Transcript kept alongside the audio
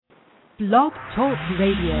Blog Talk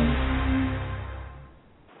Radio.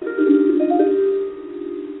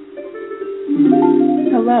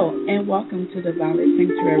 Hello, and welcome to the Violet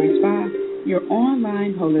Sanctuary Spa, your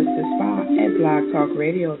online holistic spa at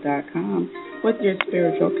blogtalkradio.com with your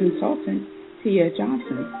spiritual consultant, Tia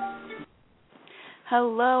Johnson.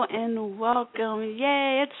 Hello and welcome.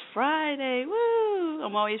 Yay, it's Friday. Woo!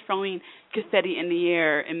 I'm always throwing confetti in the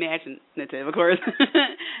air, imaginative, of course.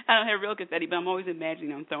 I don't have real confetti, but I'm always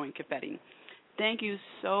imagining I'm throwing confetti. Thank you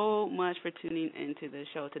so much for tuning into the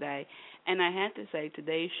show today. And I have to say,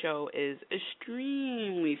 today's show is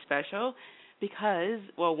extremely special because,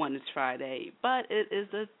 well, one, it's Friday, but it is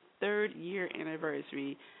the 3rd year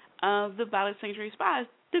anniversary of the Violet Sanctuary Spa. It's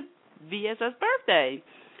the VSS birthday.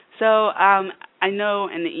 So I know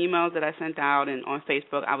in the emails that I sent out and on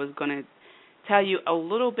Facebook, I was going to tell you a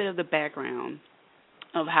little bit of the background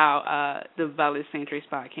of how the Violet Sanctuary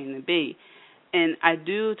Spa came to be. And I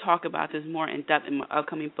do talk about this more in depth in my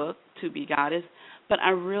upcoming book, To Be Goddess, but I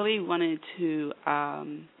really wanted to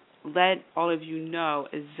let all of you know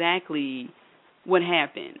exactly what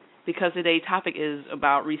happened, because today's topic is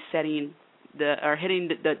about resetting hitting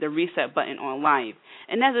the reset button on life.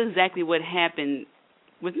 And that's exactly what happened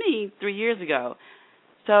with me 3 years ago.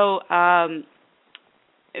 So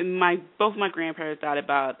both my grandparents died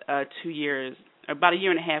about 2 years, about a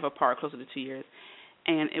year and a half apart, closer to 2 years,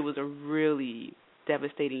 and it was a really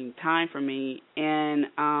devastating time for me. And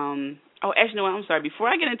actually, no, I'm sorry. Before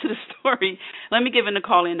I get into the story, let me give in the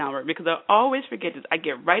call-in number, because I always forget this. I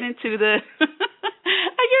get right into the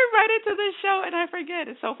show and I forget.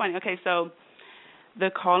 It's so funny. Okay, so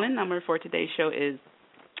the call-in number for today's show is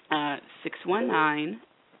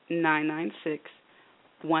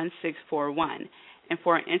 619-996-1641. And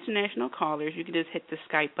for our international callers, you can just hit the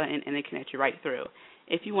Skype button and it connects you right through.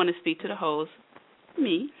 If you want to speak to the host,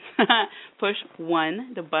 me, push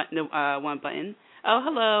one button. Oh,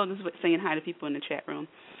 hello. This is saying hi to people in the chat room.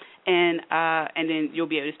 And then you'll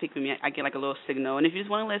be able to speak with me. I get like a little signal. And if you just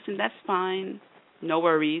want to listen, that's fine. No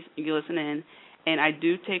worries. You can listen in. And I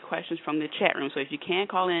do take questions from the chat room. So if you can't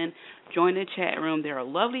call in, join the chat room. There are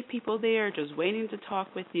lovely people there just waiting to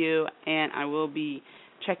talk with you. And I will be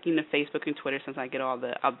checking the Facebook and Twitter since I get all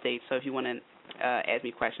the updates. So if you want to ask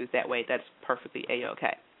me questions that way, that's perfectly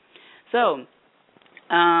A-okay. So,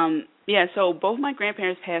 so both my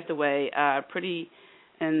grandparents passed away pretty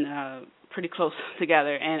close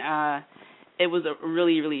together. And it was a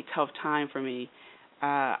really, really tough time for me.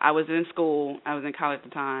 I was in school. I was in college at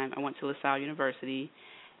the time. I went to LaSalle University,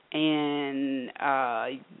 and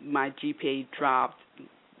my GPA dropped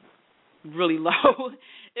really low.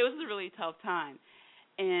 It was a really tough time.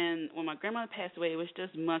 And when my grandmother passed away, it was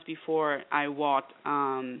just months before I walked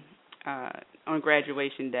on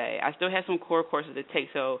graduation day. I still had some core courses to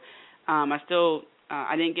take, so I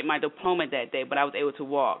didn't get my diploma that day, but I was able to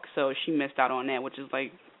walk. So she missed out on that, which is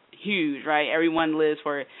like huge, right? Everyone lives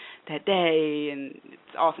for that day, and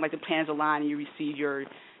it's awesome, like the plans align and you receive your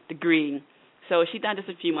degree. So she died just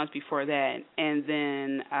a few months before that, and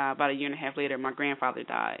then about a year and a half later, my grandfather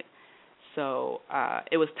died. So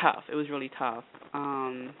it was tough. It was really tough.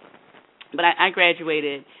 But I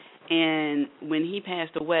graduated, and when he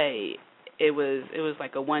passed away, it was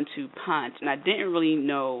like a 1-2 punch, and I didn't really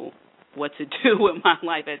know what to do with my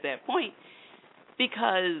life at that point,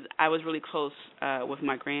 because I was really close with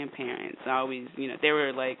my grandparents. I always, they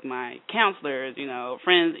were like my counselors,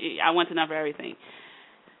 friends. I went to them for everything.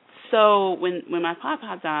 So when my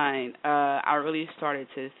papa died, I really started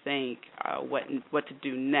to think what to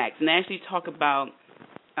do next, and I actually talk about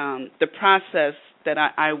the process that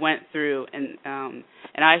I went through, and I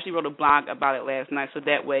actually wrote a blog about it last night, so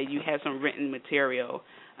that way you have some written material,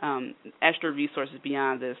 extra resources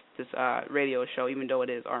beyond this radio show, even though it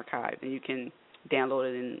is archived, and you can download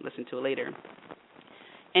it and listen to it later.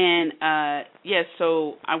 And,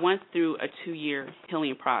 so I went through a 2-year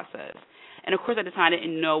healing process. And, of course, at the time, I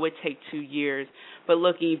didn't know it would take 2 years. But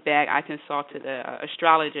looking back, I consulted an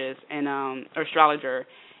astrologer,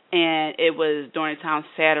 and it was during the time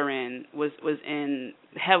Saturn was in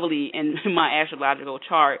heavily in my astrological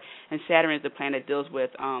chart. And Saturn is the planet that deals with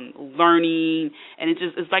learning, and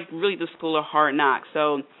it's like really the school of hard knocks.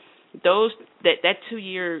 So that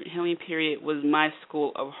 2-year healing period was my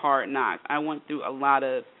school of hard knocks. I went through a lot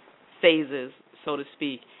of phases, so to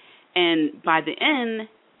speak. And by the end,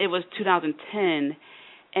 it was 2010,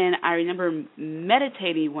 and I remember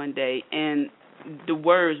meditating one day, and the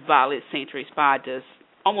words Violet Sanctuary Spa just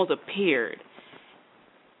almost appeared.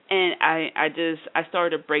 And I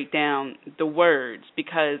started to break down the words,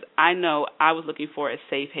 because I know I was looking for a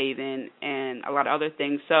safe haven and a lot of other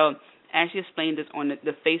things. So I actually explained this on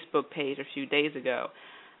the Facebook page a few days ago.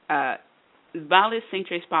 Violet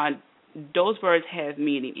Sanctuary Spa, those words have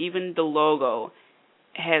meaning. Even the logo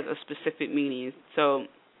has a specific meaning. So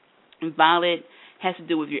violet has to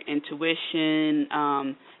do with your intuition.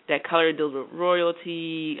 That color deals with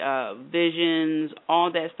royalty, visions,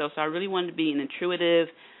 all that stuff. So I really wanted to be an intuitive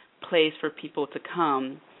place for people to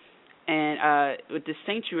come. And with the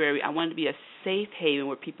sanctuary, I wanted to be a safe haven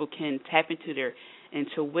where people can tap into their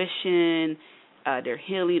intuition, their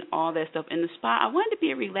healing, all that stuff. In the spa, I wanted to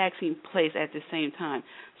be a relaxing place at the same time.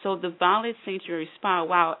 So the Violet Sanctuary Spa,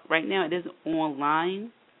 while right now it is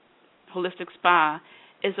online, holistic spa,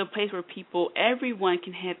 is a place where everyone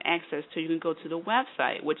can have access to. You can go to the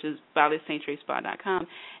website, which is violetsanctuaryspa.com,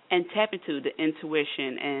 and tap into the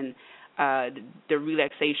intuition and the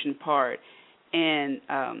relaxation part and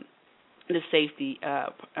the safety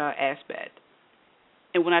aspect.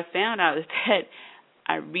 And what I found out is that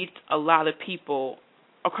I reached a lot of people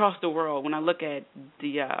across the world. When I look at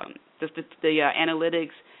the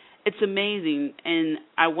analytics, it's amazing, and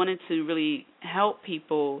I wanted to really help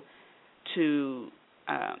people to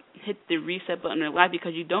hit the reset button in their life,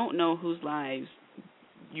 because you don't know whose lives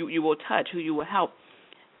you will touch, who you will help.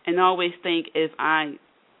 And I always think, if I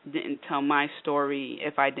didn't tell my story,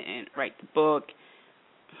 if I didn't write the book,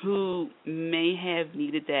 who may have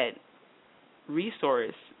needed that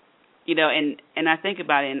resource? And I think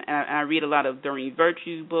about it, and I read a lot of Doreen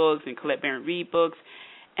Virtue books and Colette Baron Reid books,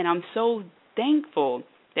 and I'm so thankful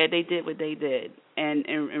that they did what they did and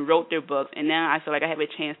wrote their books, and now I feel like I have a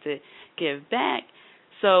chance to give back.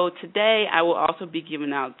 So today I will also be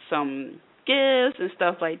giving out some gifts and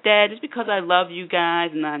stuff like that, just because I love you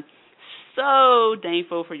guys, and I'm so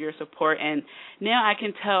thankful for your support. And now I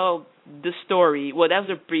can tell the story. Well, that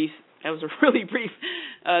was a really brief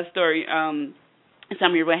story. Tell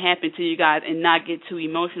me what happened to you guys and not get too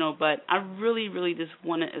emotional, but I really, really just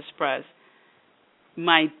want to express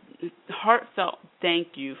my heartfelt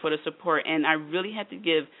thank you for the support. And I really have to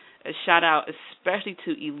give a shout out especially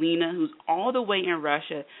to Elena, who's all the way in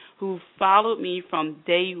Russia, who followed me from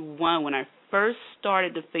day one when I first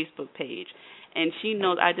started the Facebook page. And she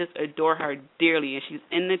knows I just adore her dearly, and she's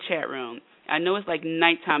in the chat room. I know it's like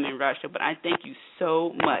nighttime in Russia, but I thank you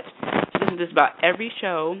so much. She listens to this about every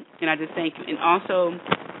show, and I just thank you. And also,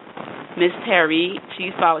 Miss Terry,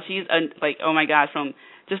 she's like, oh my gosh, from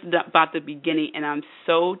just about the beginning, and I'm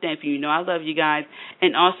so thankful. You know I love you guys.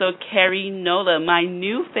 And also Carrie Nola, my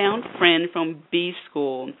newfound friend from B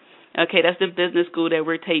School. Okay, that's the business school that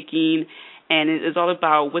we're taking, and it's all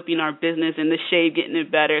about whipping our business and the shade, getting it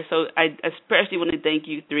better. So I especially want to thank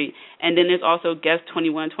you three. And then there's also Guest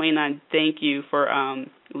 2129. Thank you for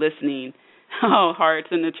listening. Oh, hearts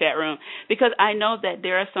in the chat room. Because I know that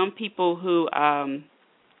there are some people who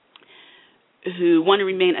want to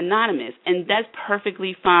remain anonymous, and that's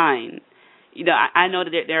perfectly fine. I know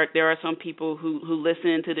that there are some people who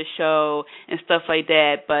listen to the show and stuff like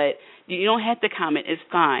that, but you don't have to comment. It's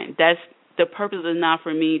fine. That's the purpose is not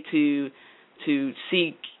for me to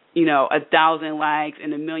seek, 1,000 likes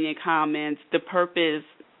and 1 million comments. The purpose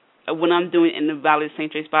of what I'm doing in the Violet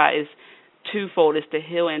Sanctuary Spa is twofold. It's to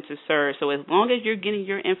heal and to serve. So as long as you're getting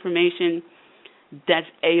your information, that's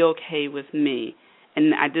A-okay with me.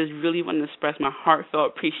 And I just really want to express my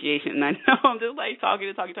heartfelt appreciation. And I know I'm just like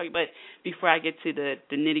talking, but before I get to the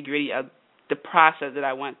nitty-gritty of the process that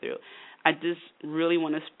I went through, I just really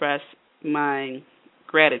want to express my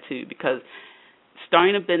gratitude, because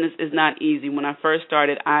starting a business is not easy. When I first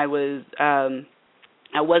started, I wasn't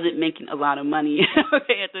making a lot of money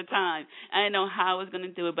at the time. I didn't know how I was going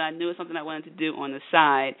to do it, but I knew it was something I wanted to do on the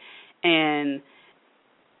side. And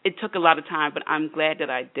it took a lot of time, but I'm glad that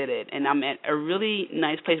I did it. And I'm at a really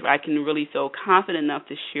nice place where I can really feel confident enough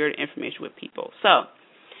to share the information with people. So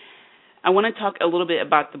I want to talk a little bit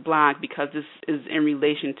about the blog, because this is in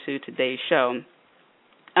relation to today's show.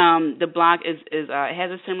 The blog it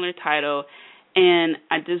has a similar title, and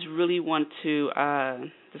I just really want to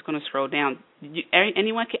just going to scroll down.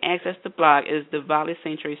 Anyone can access the blog. Is the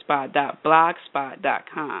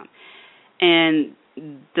violetsanctuaryspa.blogspot.com, and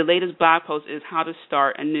the latest blog post is how to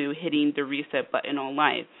start anew, hitting the reset button on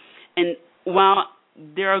life. And while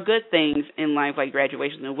there are good things in life like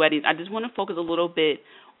graduations and weddings, I just want to focus a little bit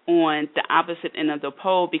on the opposite end of the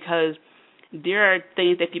pole, because there are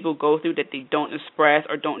things that people go through that they don't express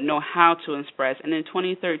or don't know how to express. And in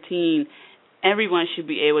 2013, everyone should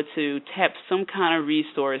be able to tap some kind of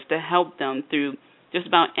resource to help them through just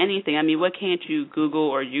about anything. I mean, what can't you Google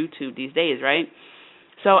or YouTube these days, right?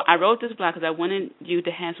 So I wrote this blog because I wanted you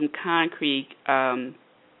to have some concrete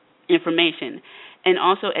information. And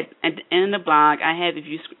also at the end of the blog, I have, if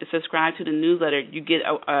you subscribe to the newsletter, you get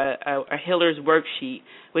a healer's worksheet,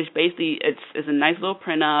 which basically it's a nice little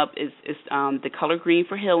print up. It's the color green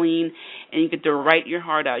for healing, and you get to write your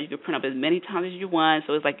heart out. You can print up as many times as you want,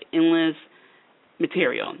 so it's like endless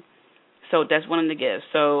material. So that's one of the gifts.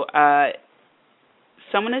 So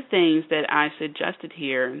some of the things that I suggested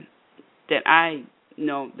here that I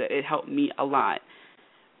know that it helped me a lot.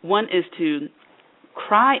 One is to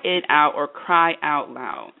cry it out or cry out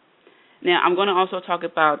loud. Now, I'm going to also talk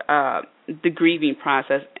about the grieving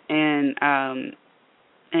process and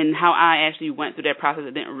how I actually went through that process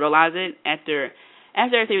and didn't realize it. After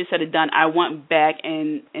everything was said and done, I went back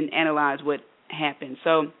and analyzed what happened.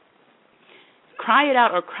 So, cry it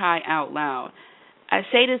out or cry out loud. I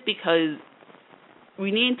say this because we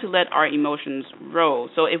need to let our emotions roll.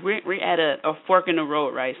 So if we're at a fork in the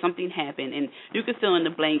road, right, something happened, and you can fill in the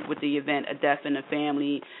blank with the event, a death in the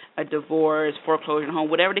family, a divorce, foreclosure in the home,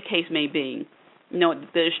 whatever the case may be. You know,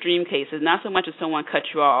 the extreme cases, not so much as someone cuts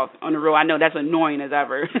you off on the road. I know that's annoying as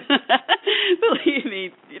ever. Believe me,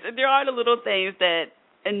 there are the little things that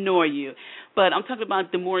annoy you. But I'm talking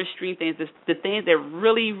about the more extreme things, the things that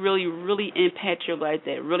really, really, really impact your life,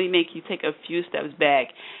 that really make you take a few steps back,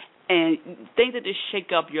 and things that just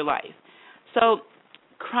shake up your life. So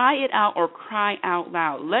cry it out or cry out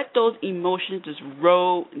loud. Let those emotions just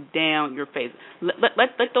roll down your face.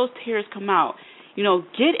 Let those tears come out. You know,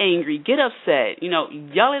 get angry, get upset. You know,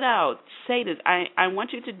 yell it out. Say this. I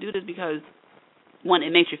want you to do this because, one,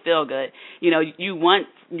 it makes you feel good. You know, you want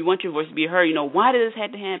your voice to be heard. You know, why did this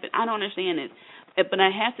have to happen? I don't understand it. But I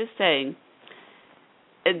have to say,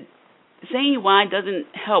 saying why doesn't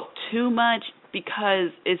help too much,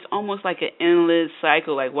 because it's almost like an endless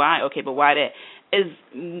cycle. Like, why? Okay, but why that? It's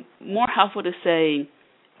more helpful to say,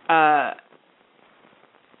 I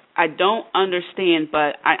don't understand,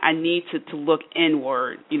 but I need to look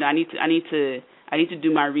inward. You know, I need to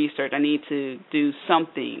do my research. I need to do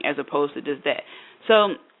something as opposed to just that.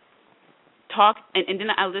 So talk, and then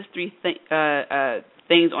I list three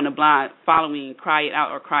things on the blog following cry it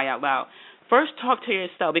out or cry out loud. First, talk to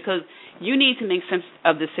yourself, because you need to make sense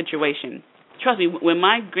of the situation. Trust me, when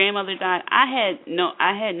my grandmother died, I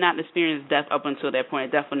had not experienced death up until that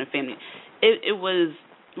point, death in the family. It was,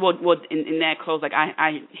 well in that close, like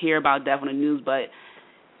I hear about death on the news, but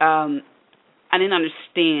I didn't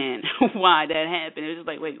understand why that happened. It was just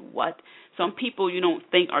like, wait, what? Some people you don't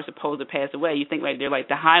think are supposed to pass away. You think like they're like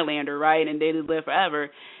the Highlander, right, and they live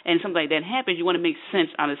forever, and something like that happens. You want to make sense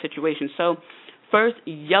out of the situation. So first,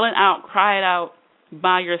 yell it out, cry it out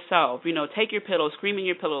by yourself. You know, take your pillow, scream in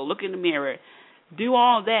your pillow, look in the mirror. Do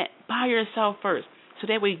all that by yourself first, so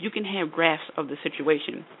that way you can have grasp of the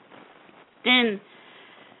situation. Then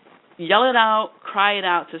yell it out, cry it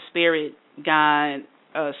out to spirit, God,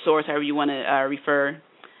 source, however you want to refer.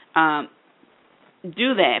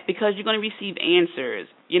 Do that, because you're going to receive answers.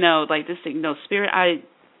 You know, like this thing, you know, spirit,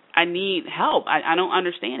 I need help. I don't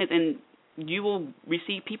understand it, and you will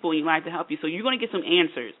receive people in your life to help you. So you're going to get some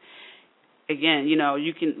answers. Again, you know,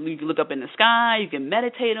 you can look up in the sky, you can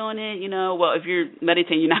meditate on it, you know. Well, if you're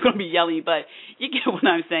meditating, you're not going to be yelling, but you get what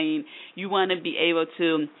I'm saying. You want to be able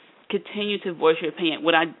to continue to voice your opinion.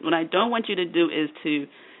 What I don't want you to do is to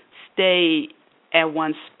stay at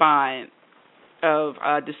one spot of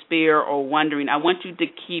despair or wondering. I want you to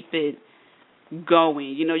keep it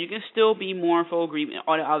going. You know, you can still be mournful, grieving,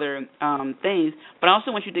 all the other things, but I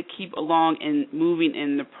also want you to keep along and moving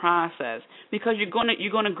in the process, because you're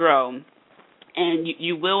gonna grow. And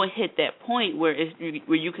you will hit that point where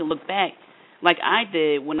you can look back, like I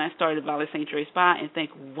did when I started Violet Sanctuary Spa, and think,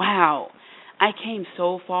 wow, I came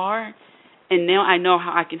so far, and now I know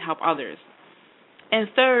how I can help others. And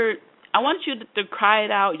third, I want you to cry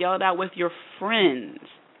it out, yell it out with your friends,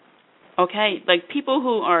 okay? Like people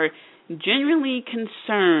who are genuinely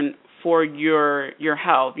concerned for your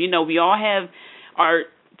health. You know, we all have our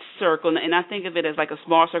circle, and I think of it as like a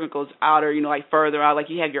small circle goes outer, you know, like further out. Like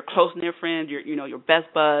you have your close-knit friends, your best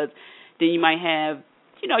buds. Then you might have,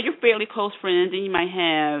 you know, your fairly close friends. Then you might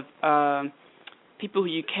have people who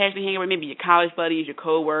you casually hang out with, maybe your college buddies, your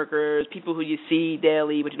coworkers, people who you see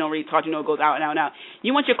daily, but you don't really talk. You know, it goes out and out and out.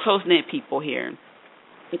 You want your close-knit people here,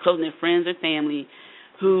 your close-knit friends and family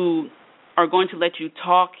who are going to let you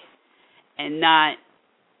talk and not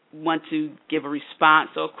want to give a response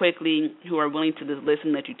so quickly, who are willing to just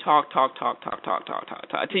listen, let you talk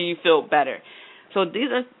until you feel better. So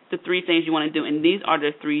these are the three things you want to do, and these are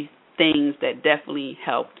the three things that definitely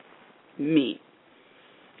helped me.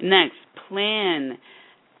 Next, plan.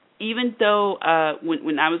 Even though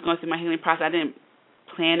when I was going through my healing process, I didn't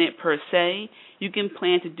plan it per se, you can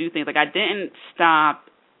plan to do things. Like I didn't stop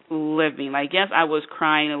living. Like, yes, I was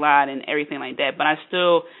crying a lot and everything like that, but I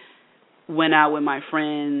still went out with my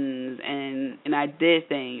friends and I did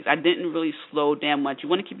things. I didn't really slow down much. You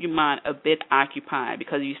want to keep your mind a bit occupied,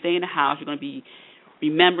 because if you stay in the house, you're going to be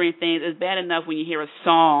remembering things. It's bad enough when you hear a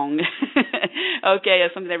song, okay, or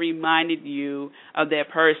something that reminded you of that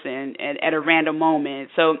person at a random moment.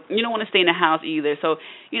 So you don't want to stay in the house either. So,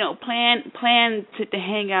 plan to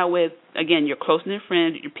hang out with, again, your close-knit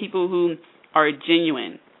friends, your people who are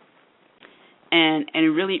genuine, and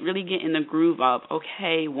really, really get in the groove of,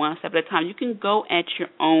 okay, one step at a time. You can go at your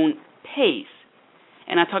own pace.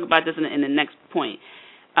 And I talk about this in the next point.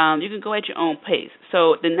 You can go at your own pace.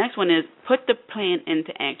 So the next one is put the plan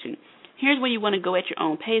into action. Here's where you want to go at your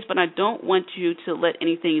own pace, but I don't want you to let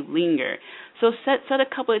anything linger. So set a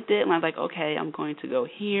couple of deadlines, like, okay, I'm going to go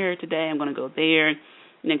here today, I'm going to go there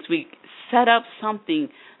next week. Set up something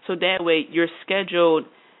so that way your schedule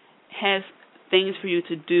has things for you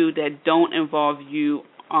to do that don't involve you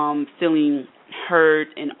feeling hurt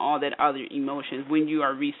and all that other emotions when you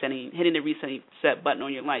are hitting the reset button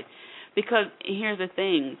on your life. Because here's the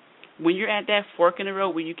thing, when you're at that fork in the road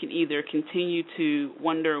where you can either continue to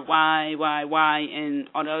wonder why, and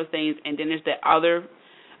all the other things, and then there's that other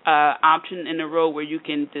option in the road where you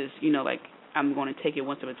can just, like, I'm going to take it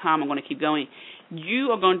one step at a time, I'm going to keep going.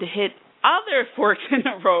 You are going to hit other forks in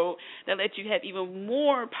the road that let you have even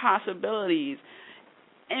more possibilities.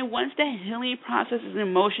 And once that healing process is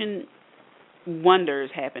in motion,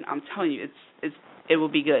 wonders happen. I'm telling you, it will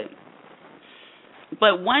be good.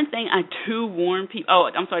 But one thing I do warn people,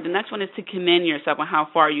 the next one is to commend yourself on how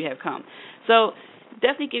far you have come. So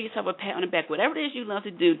definitely give yourself a pat on the back. Whatever it is you love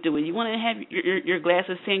to do, do it. You want to have your glass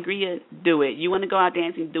of sangria, do it. You want to go out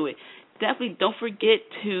dancing, do it. Definitely don't forget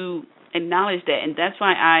to acknowledge that. And that's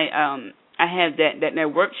why I have that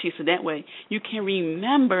worksheet, so that way you can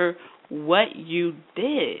remember what you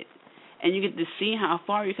did. And you get to see how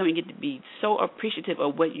far you come and get to be so appreciative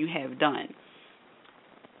of what you have done.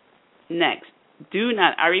 Next. Do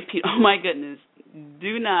not, I repeat, oh my goodness,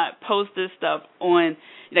 do not post this stuff on,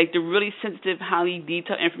 like, the really sensitive, highly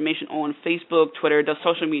detailed information on Facebook, Twitter, the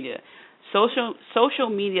social media. Social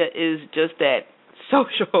media is just that,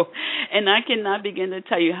 social. And I cannot begin to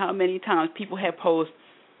tell you how many times people have posted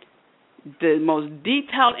the most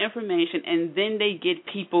detailed information, and then they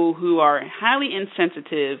get people who are highly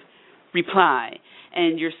insensitive reply.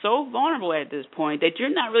 And you're so vulnerable at this point that you're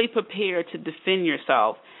not really prepared to defend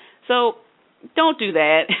yourself. So don't do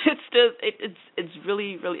that. It's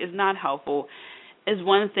really, really, it's not helpful. It's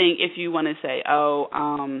one thing if you want to say,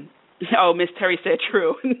 Miss Terry said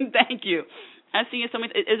true. Thank you. I see it so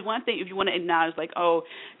much. It's one thing if you want to acknowledge, like,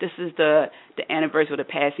 this is the anniversary of the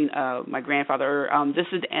passing of my grandfather, or this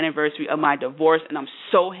is the anniversary of my divorce, and I'm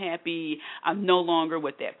so happy I'm no longer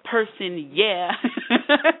with that person. Yeah,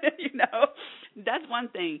 that's one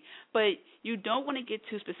thing. But you don't want to get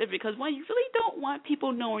too specific, because one, you really don't want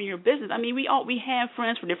people knowing your business. I mean, we have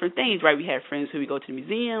friends for different things, right? We have friends who we go to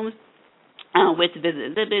museums with to visit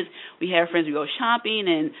exhibits. We have friends who go shopping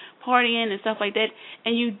and partying and stuff like that.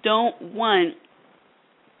 And you don't want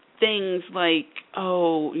things like,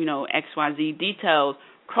 XYZ details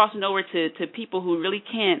crossing over to people who really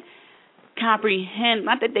can't comprehend,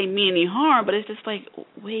 not that they mean any harm, but it's just like,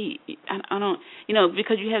 wait, I don't,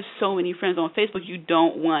 because you have so many friends on Facebook, you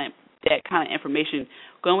don't want that kind of information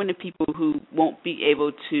going to people who won't be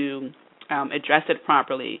able to address it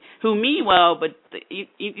properly, who mean well, but you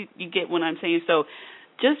get what I'm saying. So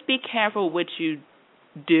just be careful what you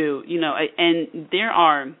do, and there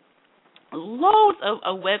are loads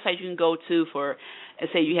of websites you can go to for,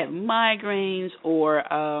 say, you have migraines or,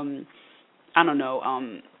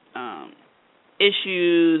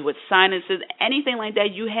 issues with sinuses, anything like that.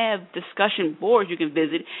 You have discussion boards you can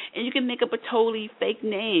visit, and you can make up a totally fake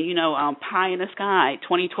name, Pie in the Sky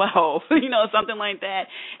 2012, something like that,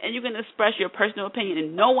 and you can express your personal opinion,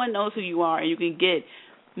 and no one knows who you are, and you can get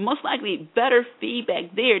most likely better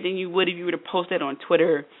feedback there than you would if you were to post that on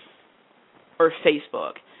Twitter or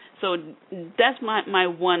Facebook. So that's my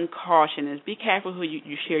one caution, is be careful who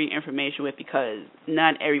you share your information with, because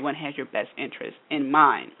not everyone has your best interest in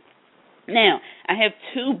mind. Now, I have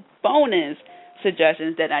 2 bonus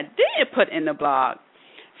suggestions that I did put in the blog.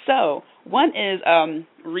 So one is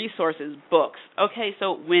resources, books. Okay,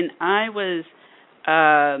 so when I was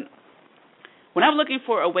looking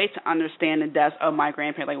for a way to understand the death of my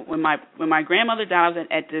grandparents, like when my grandmother died, I was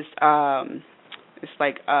at this it's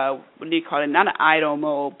like what do you call it? Not an idle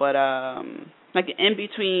mode, but like an in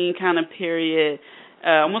between kind of period.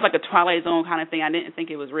 Almost like a Twilight Zone kind of thing. I didn't think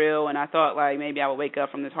it was real, and I thought, like, maybe I would wake up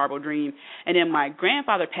from this horrible dream. And then my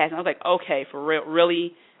grandfather passed, and I was like, okay, for real,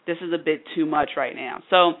 really, this is a bit too much right now.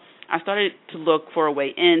 So I started to look for a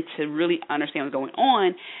way in to really understand what's going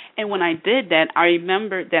on. And when I did that, I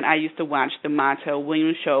remembered that I used to watch the Montel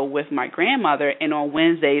Williams show with my grandmother, and on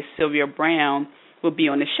Wednesdays, Sylvia Browne would be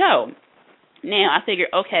on the show. Now, I figured,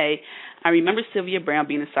 okay, I remember Sylvia Browne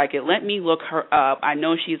being a psychic. Let me look her up. I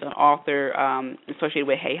know she's an author associated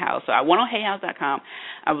with Hay House. So I went on hayhouse.com.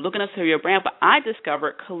 I was looking up Sylvia Browne, but I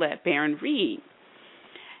discovered Colette Baron-Reid.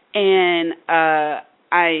 And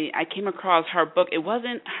I came across her book. It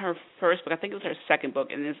wasn't her first book. I think it was her second book,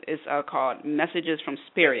 and it's called Messages from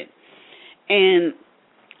Spirit. And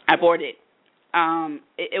I bought it.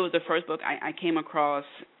 It was the first book I came across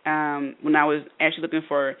when I was actually looking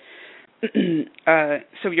for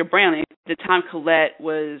Sylvia Browne. At the time, Colette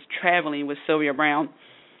was traveling with Sylvia Browne,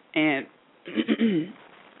 and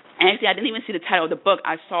actually, I didn't even see the title of the book.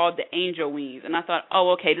 I saw the angel wings, and I thought,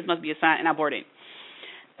 oh, okay, this must be a sign, and I bought it.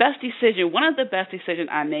 Best decision, one of the best decisions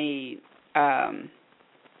I made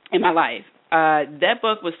in my life. That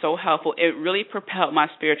book was so helpful. It really propelled my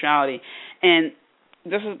spirituality, and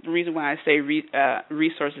this is the reason why I say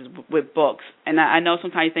resources with books. And I know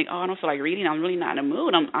sometimes you think, oh, I don't feel like reading. I'm really not in the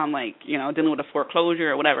mood. I'm like, dealing with a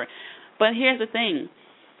foreclosure or whatever. But here's the thing.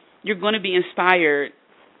 You're going to be inspired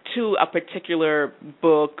to a particular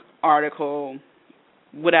book, article,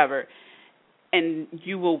 whatever, and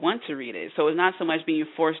you will want to read it. So it's not so much being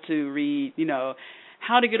forced to read,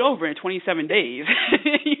 how to get over in 27 days.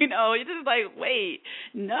 You're just like, wait,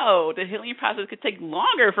 no, the healing process could take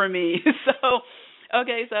longer for me. So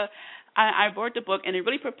I bought the book, and it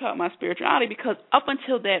really propelled my spirituality, because up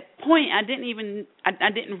until that point, I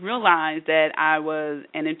didn't realize that I was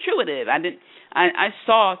an intuitive. I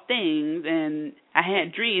saw things and I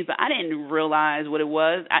had dreams, but I didn't realize what it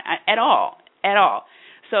was at all.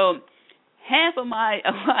 So half of my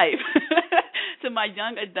life to my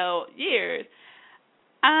young adult years,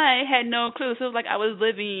 I had no clue. So it was like I was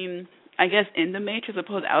living, I guess, in the Matrix as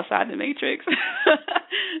opposed to outside the Matrix.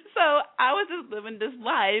 So I was just living this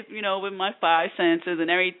life, with my five senses, and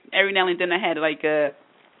every now and then I had like a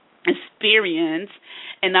experience,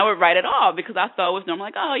 and I would write it off because I thought it was normal.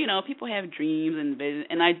 Like, oh, people have dreams and visions,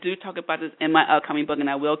 and I do talk about this in my upcoming book, and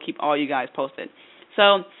I will keep all you guys posted.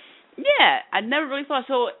 So, yeah, I never really thought.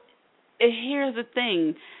 So here's the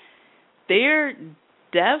thing. Their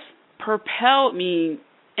death propelled me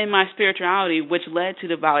in my spirituality, which led to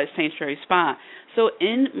the Violet Sanctuary Spa. So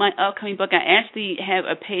in my upcoming book, I actually have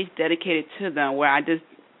a page dedicated to them where I just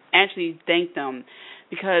actually thank them,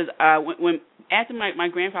 because when after my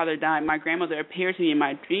grandfather died, my grandmother appeared to me in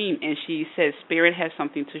my dream, and she said, Spirit has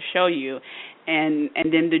something to show you. And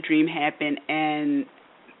then the dream happened, and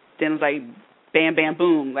then it was like bam, bam,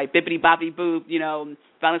 boom, like bippity boppity boop,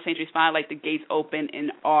 Violet Sanctuary Spa, like the gates open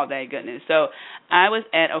and all that goodness. So I was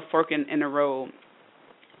at a fork in the road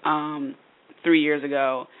 3 years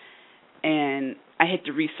ago, and I hit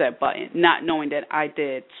the reset button, not knowing that I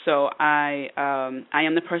did. So I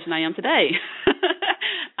am the person I am today.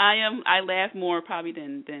 I laugh more probably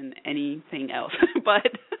than anything else. But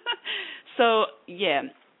so yeah,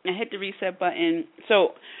 I hit the reset button. So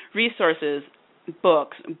resources,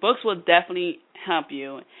 books will definitely help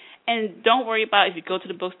you. And don't worry about if you go to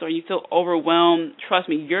the bookstore and you feel overwhelmed. Trust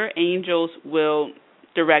me, your angels will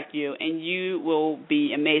direct you, and you will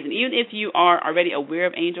be amazing. Even if you are already aware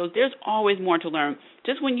of angels, there's always more to learn.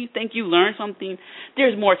 Just when you think you learned something,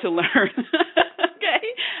 there's more to learn. Okay?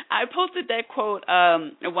 I posted that quote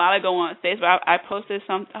a while ago on Facebook. I posted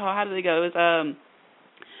how did it go? It was,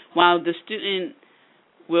 while the student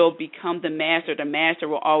will become the master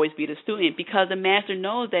will always be the student, because the master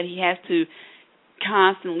knows that he has to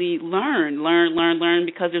constantly learn,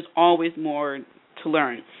 because there's always more to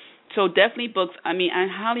learn. So definitely books. I mean, I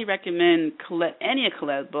highly recommend any of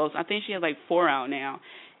Colette's books. I think she has like 4 out now,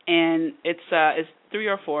 and it's 3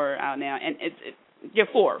 or 4 out now, and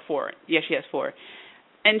it's 4. Yeah, she has 4,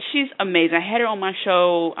 and she's amazing. I had her on my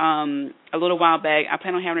show a little while back. I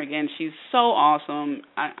plan on having her again. She's so awesome.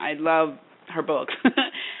 I love her books.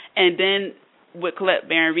 And then with Colette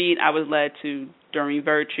Baron-Reid, I was led to Doreen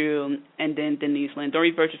Virtue, and then Denise Linn.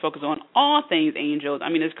 Doreen Virtue focuses on all things angels. I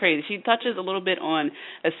mean, it's crazy. She touches a little bit on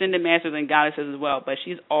ascended masters and goddesses as well, but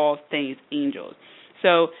she's all things angels.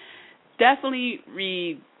 So definitely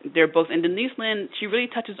read their books. And Denise Linn, she really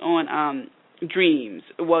touches on dreams.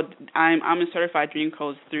 Well, I'm a certified dream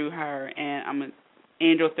coach through her, and I'm an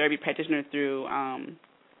angel therapy practitioner through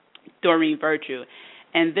Doreen Virtue.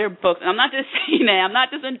 And their books, and I'm not just saying that, I'm not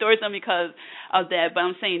just endorsing them because of that, but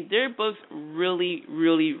I'm saying their books really,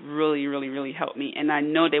 really, really, really, really help me. And I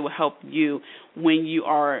know they will help you when you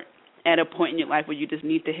are at a point in your life where you just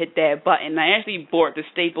need to hit that button. I actually bought the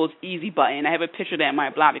Staples Easy button. I have a picture of that in my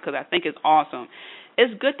blog because I think it's awesome.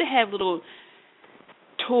 it's good to have little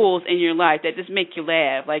tools in your life that just make you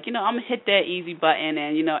laugh. Like, I'm going to hit that easy button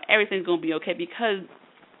and, everything's going to be okay, because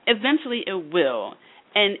eventually it will.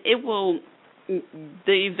 And it will,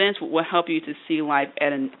 the events will help you to see life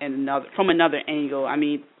from another angle. I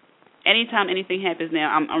mean, anytime anything happens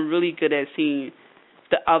now, I'm really good at seeing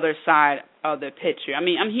the other side of the picture. I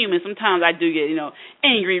mean, I'm human. Sometimes I do get,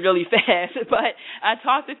 angry really fast, but I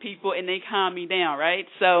talk to people and they calm me down, right?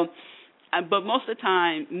 So, but most of the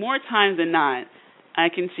time, more times than not, I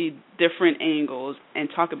can see different angles and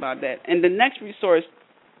talk about that. And the next resource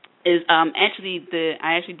is I actually did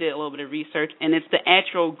a little bit of research, and it's the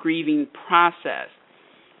actual grieving process.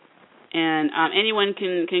 And anyone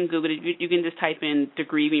can Google it. You can just type in the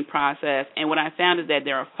grieving process. And what I found is that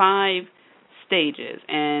there are 5 stages,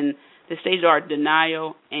 and the stages are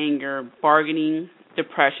denial, anger, bargaining,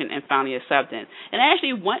 depression, and finally acceptance. And I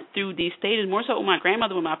actually went through these stages more so with my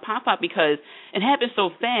grandmother, with my pop-pop, because it happened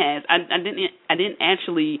so fast. I didn't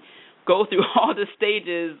actually go through all the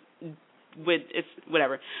stages with it's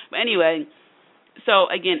whatever. But anyway, so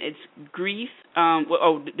again, it's grief,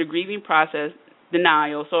 the grieving process,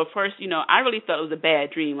 denial. So at first, I really thought it was a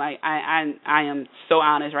bad dream. Like I am so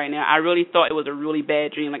honest right now. I really thought it was a really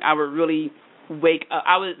bad dream. Like I would really wake up.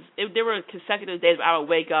 There were consecutive days where I would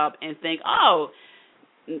wake up and think, oh,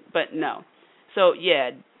 but no. So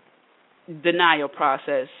yeah, denial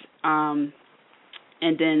process. And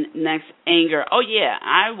then next, anger. Oh yeah,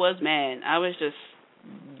 I was mad. I was just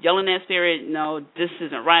yelling at spirit, no, this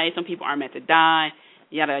isn't right. Some people are meant to die,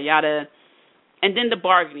 yada yada. And then the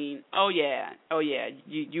bargaining. Oh yeah.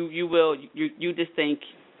 You just think,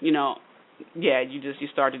 you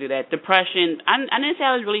start to do that. Depression. I didn't say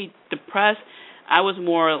I was really depressed. I was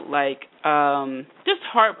more like just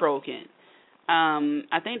heartbroken.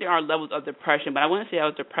 I think there are levels of depression, but I wouldn't say I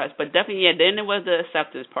was depressed. But definitely, yeah. Then there was the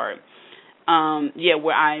acceptance part.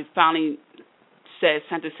 Where I finally said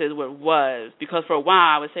sentences where it was, because for a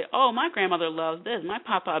while I would say, oh, my grandmother loves this, my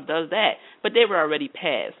papa does that, but they were already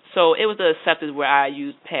past. So it was the acceptance where I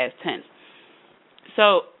used past tense.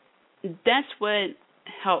 So that's what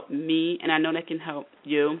helped me, and I know that can help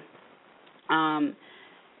you. And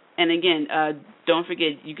again, don't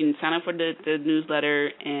forget, you can sign up for the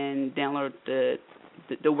newsletter and download the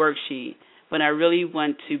worksheet, but I really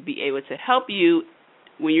want to be able to help you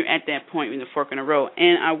when you're at that point in the fork in the road.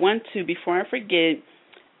 And I want to, before I forget,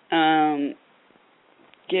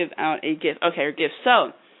 give out a gift. Okay, a gift.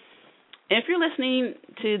 So, if you're listening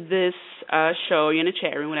to this show, you're in the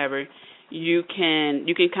chat room, whatever, you can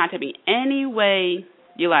contact me any way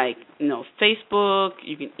you like. Facebook,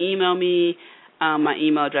 you can email me. My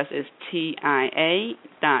email address is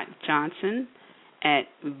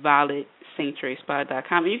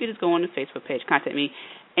tia.johnson@violetsanctuaryspa.com. And you can just go on the Facebook page, contact me,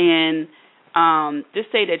 and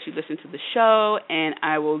just say that you listen to the show, and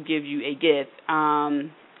I will give you a gift.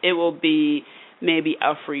 It will be maybe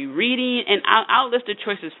a free reading, and I'll list the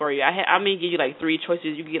choices for you. I may give you like 3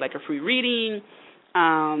 choices. You can get like a free reading,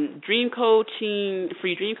 dream coaching,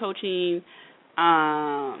 free dream coaching.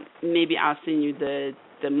 Maybe I'll send you the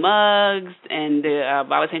mugs and the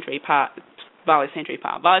Violet Sanctuary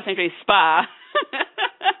Spa.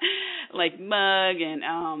 Like mug and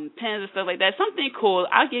pens and stuff like that, something cool.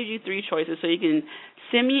 I'll give you 3 choices, so you can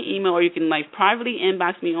send me an email, or you can like privately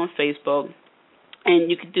inbox me on Facebook, and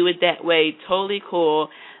you can do it that way. Totally cool.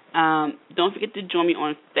 Don't forget to join me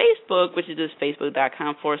on Facebook, which is just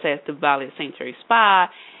facebook.com/The Violet Sanctuary Spa,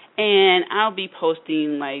 and I'll be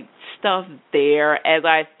posting like stuff there as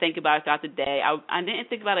I think about it throughout the day. I didn't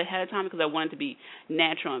think about it ahead of time because I wanted it to be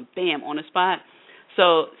natural and bam, on the spot.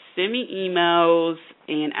 So send me emails,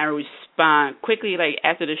 and I will respond quickly, like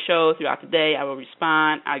after the show, throughout the day. I will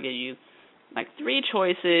respond. I'll give you like 3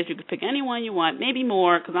 choices. You can pick any one you want, maybe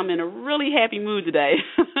more, because I'm in a really happy mood today.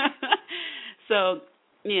 So,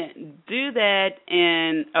 yeah, do that.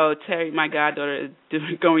 And, Terry, my goddaughter, is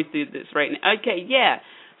going through this right now. Okay, yeah.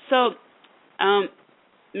 So,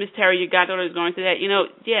 Miss Terry, your goddaughter is going through that.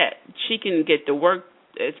 Yeah, she can get the work.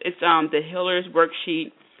 It's the Healer's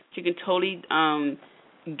Worksheet. She can totally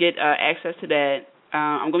get access to that.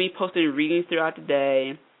 I'm going to be posting readings throughout the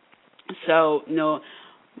day. So,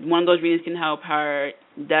 one of those readings can help her,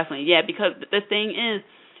 definitely. Yeah, because the thing is,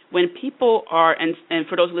 when people are, and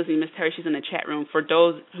for those listening, Miss Terry, she's in the chat room. For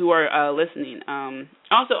those who are listening,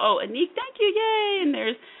 also, Anik, thank you, yay! And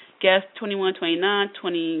there's guests 21, 29,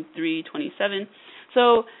 23, 27.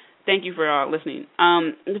 So, thank you for listening.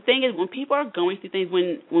 The thing is, when people are going through things,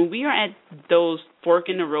 when we are at those fork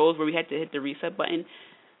in the roads where we had to hit the reset button,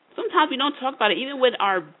 sometimes we don't talk about it. Even with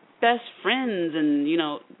our best friends, and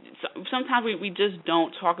sometimes we just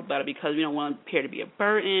don't talk about it because we don't want to appear to be a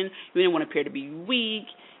burden. We don't want to appear to be weak.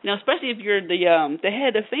 Especially if you're the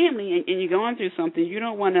head of the family and you're going through something, you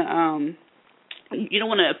don't want to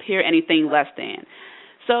appear anything less than.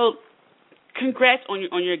 So, congrats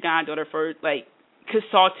on your goddaughter for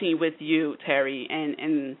consulting with you, Terry,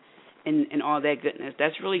 and all that goodness.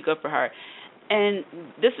 That's really good for her. And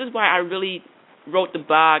this is why I really wrote the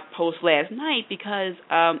blog post last night, because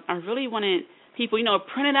I really wanted people,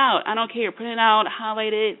 print it out. I don't care, print it out,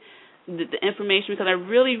 highlight it, the information, because I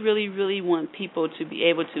really, really, really want people to be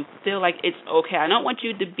able to feel like it's okay. I don't want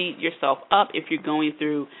you to beat yourself up if you're going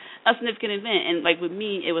through a significant event. And like with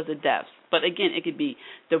me, it was a death. But again, it could be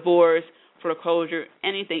divorce, foreclosure,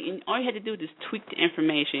 anything. And all you had to do is just tweak the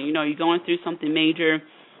information. You're going through something major.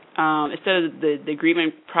 Instead of the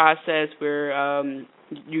grieving process where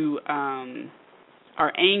you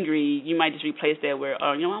are angry, you might just replace that where,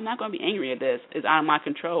 I'm not going to be angry at this. It's out of my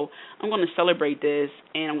control. I'm going to celebrate this,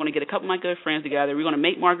 and I'm going to get a couple of my good friends together. We're going to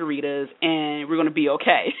make margaritas, and we're going to be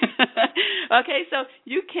okay. Okay, so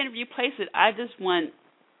you can replace it. I just want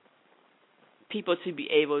people to be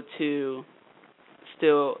able to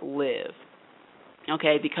still live,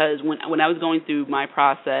 okay, because when I was going through my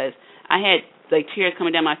process, I had tears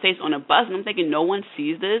coming down my face on a bus, and I'm thinking, no one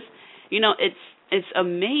sees this. It's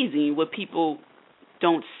amazing what people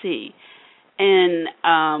don't see. And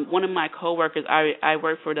one of my coworkers, I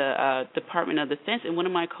work for the Department of Defense, and one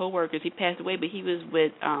of my coworkers, he passed away, but he was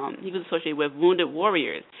associated with Wounded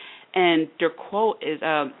Warriors, and their quote is,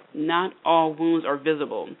 "Not all wounds are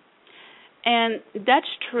visible." And that's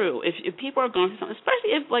true. If people are going through something,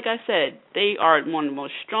 especially if, like I said, they are one of the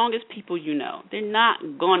most strongest people they're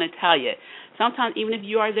not going to tell you. Sometimes, even if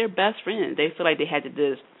you are their best friend, they feel like they had to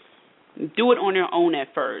just do it on their own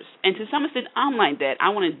at first. And to some extent, I'm like that. I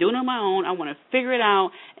want to do it on my own. I want to figure it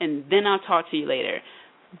out, and then I'll talk to you later.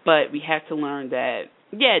 But we have to learn that,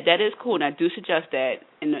 yeah, that is cool, and I do suggest that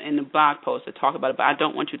in the blog post to talk about it, but I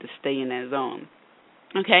don't want you to stay in that zone.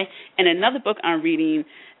 Okay? And another book I'm reading,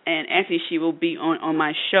 and actually she will be on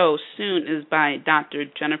my show soon, is by Dr.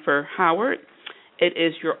 Jennifer Howard. It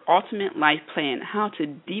is Your Ultimate Life Plan, How to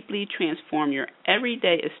Deeply Transform Your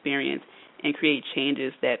Everyday Experience and Create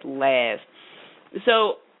Changes That Last.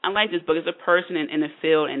 So I like this book. It's a person in the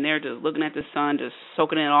field, and they're just looking at the sun, just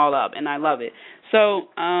soaking it all up, and I love it. So,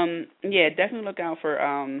 yeah, definitely look out for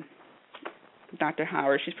Dr.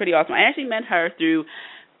 Howard. She's pretty awesome. I actually met her through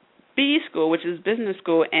B School, which is business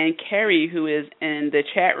school, and Carrie, who is in the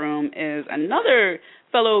chat room, is another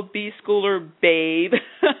fellow B Schooler babe,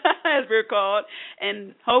 as we're called,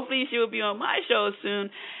 and hopefully she will be on my show soon,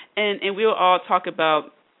 and we'll all talk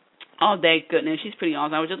about all that goodness. She's pretty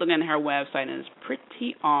awesome. I was just looking at her website, and it's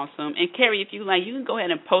pretty awesome. And Carrie, if you like, you can go ahead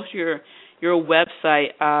and post your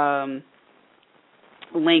website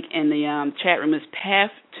link in the chat room. It's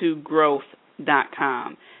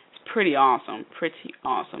pathtogrowth.com. Pretty awesome, pretty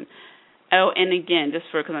awesome. Oh, and again, just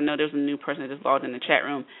because I know there's a new person that just logged in the chat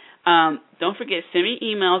room, don't forget, send me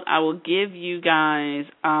emails. I will give you guys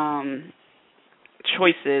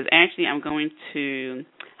choices. Actually, I'm going to,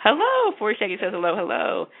 hello, Forty Shaggy says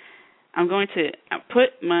hello. I'm going to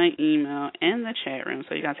put my email in the chat room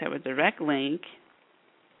so you guys have a direct link.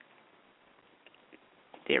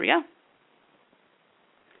 There we go.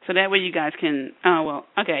 So that way you guys can, and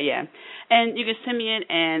you can send me it,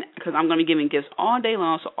 and because I'm going to be giving gifts all day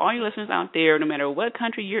long, so all you listeners out there, no matter what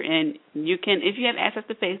country you're in, you can, if you have access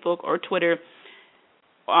to Facebook or Twitter,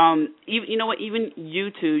 even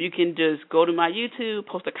YouTube, you can just go to my YouTube,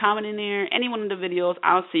 post a comment in there, any one of the videos,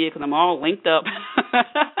 I'll see it because I'm all linked up.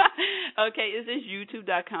 Okay, this is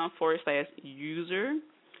youtube.com/user,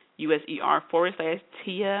 USER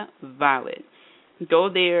 /Tia Violet. Go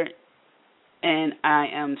there. And I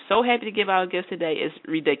am so happy to give out gifts today. It's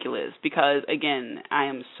ridiculous because, again, I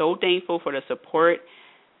am so thankful for the support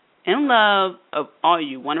and love of all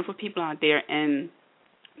you wonderful people out there. And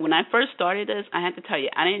when I first started this, I have to tell you,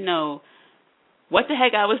 I didn't know what the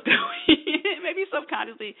heck I was doing, maybe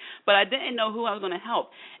subconsciously, but I didn't know who I was going to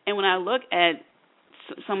help. And when I look at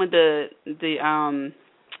some of the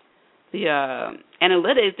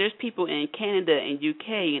analytics, there's people in Canada and UK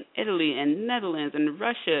and Italy and Netherlands and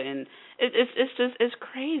Russia, and it's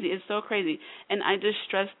crazy. It's so crazy. And I just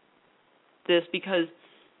stress this because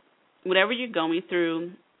whatever you're going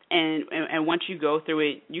through, and once you go through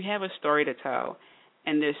it, you have a story to tell.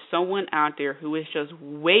 And there's someone out there who is just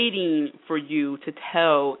waiting for you to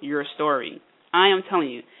tell your story. I am telling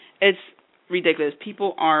you, it's ridiculous.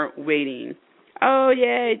 People are waiting. Oh,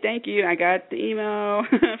 yay, thank you. I got the email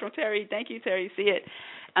from Terry. Thank you, Terry. See it.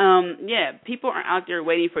 Yeah, people are out there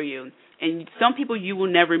waiting for you. And some people you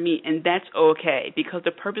will never meet, and that's okay, because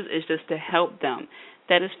the purpose is just to help them.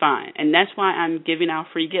 That is fine. And that's why I'm giving out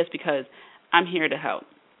free gifts, because I'm here to help.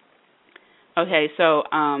 Okay, so,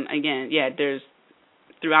 again, there's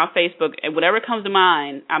throughout Facebook, and whatever comes to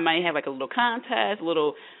mind, I might have like a little contest, a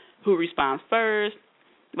little who responds first,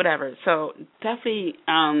 whatever. So definitely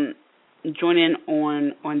join in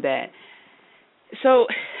on that. So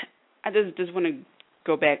I just want to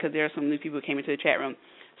go back, because there are some new people who came into the chat room.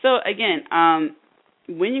 So again,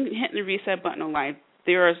 when you hit the reset button on life,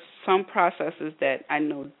 there are some processes that I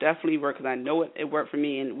know definitely work, because I know it worked for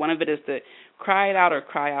me. And one of it is to cry it out or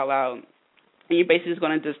cry out loud. And you're basically just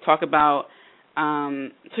going to just talk about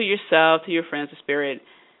to yourself, to your friends, to spirit,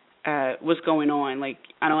 what's going on. Like,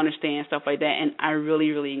 I don't understand, stuff like that. And I really,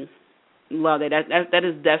 really love that. That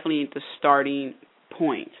is definitely the starting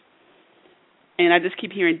point. And I just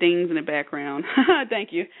keep hearing things in the background.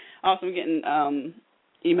 Thank you. Also, I'm getting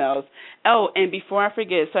emails. Oh, and before I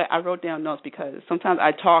forget, so I wrote down notes, because sometimes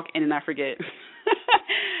I talk and then I forget.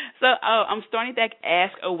 So I'm starting back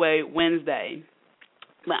Ask Away Wednesday.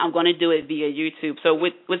 But I'm going to do it via YouTube. So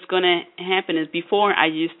what's going to happen is, before I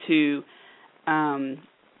used to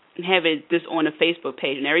have it just on a Facebook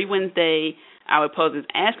page, and every Wednesday I would post this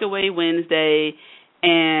Ask Away Wednesday,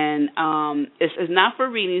 and it's not for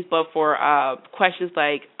readings, but for questions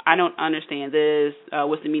like, I don't understand this,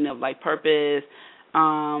 what's the meaning of life purpose,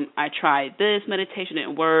 I tried this meditation,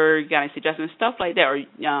 didn't work, got any suggestions, stuff like that, or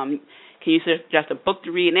can you suggest a book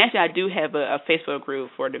to read? And actually, I do have a Facebook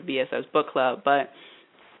group for the VSS Book Club, but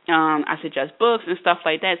I suggest books and stuff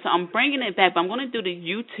like that. So I'm bringing it back, but I'm going to do the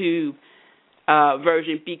YouTube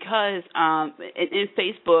version, because in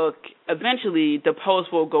Facebook, eventually the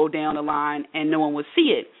post will go down the line and no one will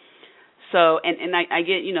see it. So, and I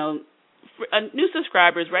get, new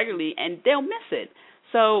subscribers regularly, and they'll miss it.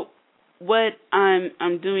 So what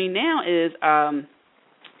I'm doing now is,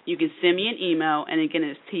 you can send me an email, and again,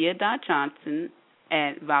 it's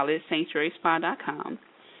tia.johnson@violetsanctuaryspa.com,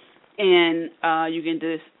 and you can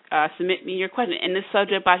just submit me your question. In the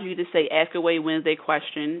subject box, you just say Ask Away Wednesday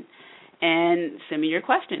question, and send me your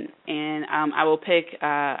question. And I will pick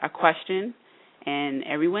a question, and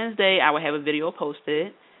every Wednesday I will have a video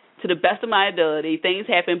posted to the best of my ability. Things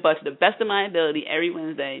happen, but to the best of my ability, every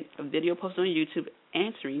Wednesday, a video posted on YouTube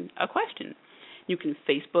answering a question. You can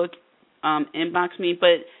Facebook inbox me,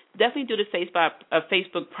 but definitely do the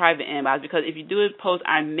Facebook private inbox, because if you do a post,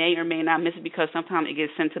 I may or may not miss it, because sometimes it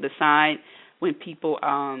gets sent to the side when people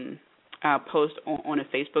post on a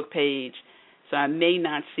Facebook page. So I may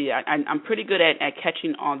not see it. I'm pretty good at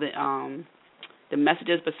catching all the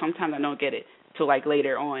messages, but sometimes I don't get it till like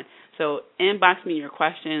later on. So inbox me your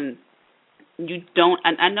question. You don't.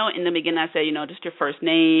 I know in the beginning I said, just your first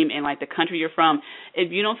name and like the country you're from.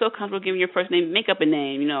 If you don't feel comfortable giving your first name, make up a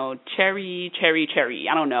name. Cherry.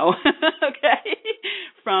 I don't know. Okay,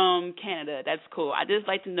 from Canada. That's cool. I just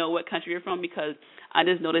like to know what country you're from, because I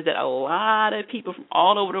just noticed that a lot of people from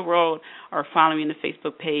all over the world are following the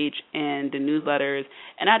Facebook page and the newsletters,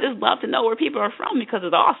 and I just love to know where people are from, because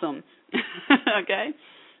it's awesome. Okay.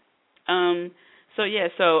 So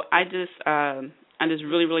I just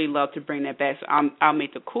really, really love to bring that back. So I'll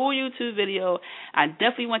make the cool YouTube video. I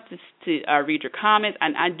definitely want to read your comments,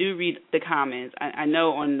 and I do read the comments. I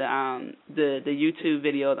know on the YouTube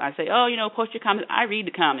videos, I say, post your comments. I read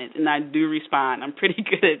the comments, and I do respond. I'm pretty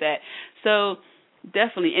good at that. So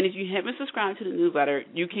definitely, and if you haven't subscribed to the newsletter,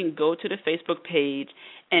 you can go to the Facebook page,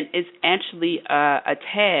 and it's actually a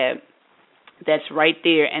tab that's right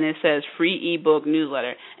there, and it says free ebook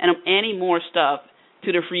newsletter. And I'm adding more stuff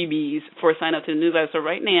to the freebies for sign up to the newsletter. So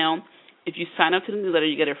right now, if you sign up to the newsletter,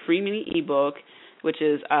 you get a free mini ebook, which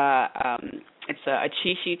is it's a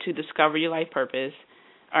cheat sheet to discover your life purpose,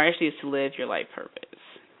 or actually it's to live your life purpose.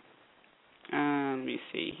 Let me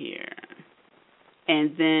see here.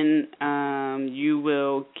 And then you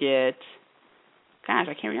will get, gosh,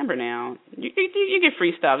 I can't remember now. You get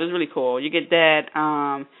free stuff. It's really cool. You get that.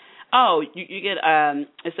 You get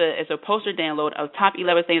it's a poster download of top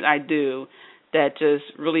 11 things I do that just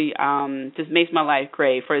really just makes my life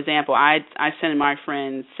great. For example, I send my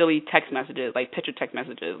friends silly text messages, like picture text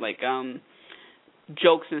messages, like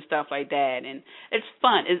jokes and stuff like that, and it's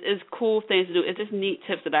fun. It's cool things to do. It's just neat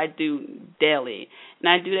tips that I do daily, and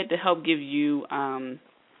I do that to help give you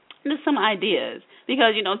just some ideas,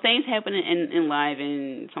 because things happen in life,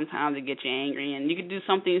 and sometimes it gets you angry, and you can do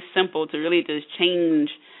something simple to really just change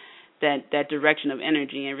that direction of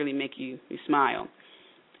energy and really make you smile.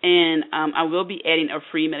 And I will be adding a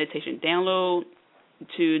free meditation download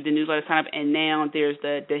to the newsletter sign up, and now there's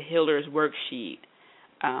the Healer's Worksheet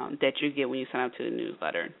that you get when you sign up to the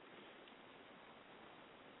newsletter.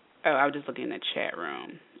 Oh, I was just looking in the chat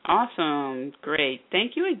room. Awesome. Great.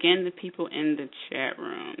 Thank you again to people in the chat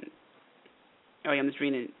room. Oh, yeah, I'm just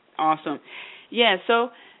reading it. Awesome. Yeah, so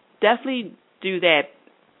definitely do that.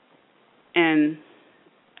 And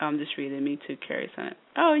I'm just reading me too, Carrie.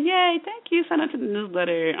 Oh, yay. Thank you. Sign up to the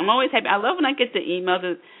newsletter. I'm always happy. I love when I get the email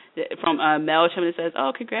from MailChimp that says,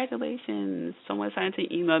 oh, congratulations. Someone signed to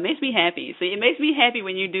your email. It makes me happy. So it makes me happy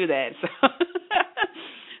when you do that.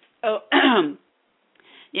 So,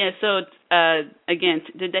 yeah, so again,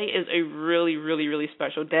 today is a really, really, really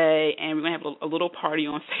special day, and we're going to have a little party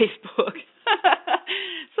on Facebook.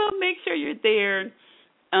 So make sure you're there.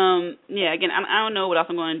 Yeah, again, I don't know what else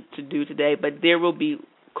I'm going to do today, but there will be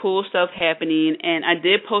cool stuff happening, and I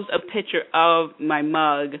did post a picture of my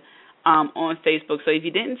mug on Facebook. So if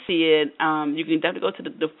you didn't see it, you can definitely go to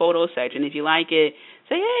the photo section. If you like it,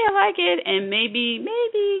 say, hey, I like it, and maybe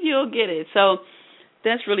you'll get it. So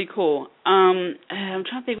that's really cool. I'm trying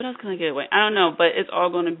to think, what else can I get away? I don't know, but it's all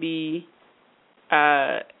going to be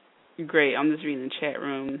great. I'm just reading the chat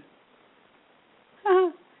room.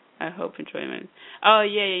 I hope enjoyment. Oh,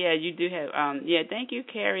 yeah. You do have, yeah, thank you,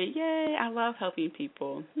 Carrie. Yay, I love helping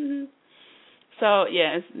people. Mm-hmm. So,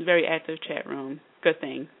 yeah, it's a very active chat room. Good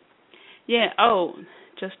thing. Yeah, oh,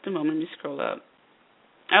 just a moment. Let me scroll up.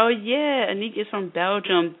 Oh, yeah, Anik is from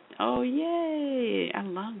Belgium. Oh, yay. I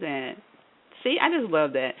love that. See, I just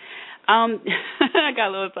love that. I got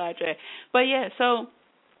a little sidetracked. But, yeah, so,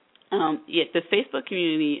 yeah, the Facebook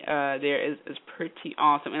community there is pretty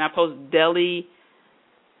awesome. And I post daily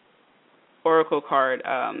Oracle card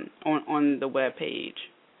on the web page.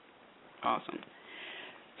 Awesome.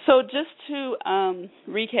 So just to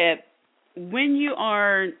recap, when you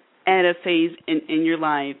are at a phase in your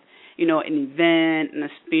life, you know, an event, an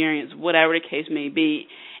experience, whatever the case may be,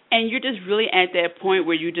 and you're just really at that point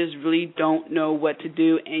where you just really don't know what to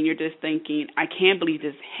do, and you're just thinking, I can't believe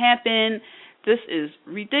this happened. This is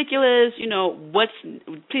ridiculous. You know,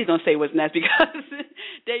 please don't say what's next, because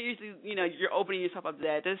that usually, you know, you're opening yourself up to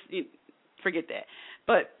that. Forget that.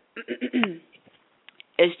 But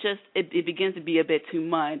it's just, it begins to be a bit too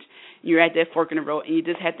much. You're at that fork in the road, and you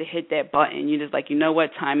just have to hit that button. You're just like, you know what,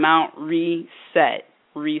 time out, reset.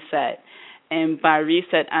 And by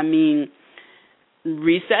reset, I mean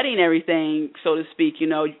resetting everything, so to speak. You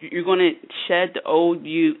know, you're going to shed the old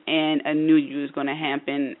you, and a new you is going to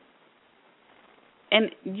happen.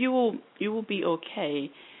 And you will be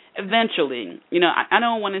okay eventually. You know, I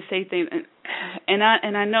don't want to say things, and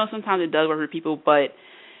I know sometimes it does work for people, but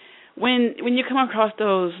when you come across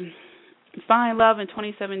those find love in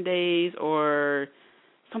 27 days or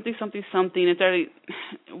something and 30,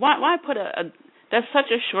 why put that's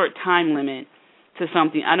such a short time limit to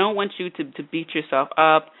something. I don't want you to beat yourself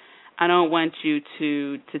up. I don't want you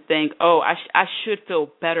to think, oh, I should feel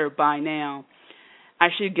better by now. I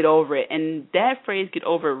should get over it. And that phrase, get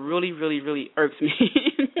over it, really, really, really irks me.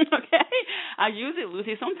 Okay? I use it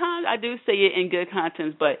loosely. Sometimes I do say it in good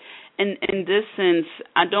context, but in this sense,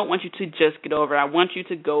 I don't want you to just get over it. I want you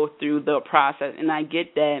to go through the process. And I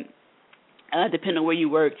get that, depending on where you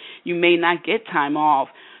work, you may not get time off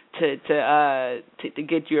to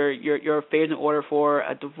get your affairs in order for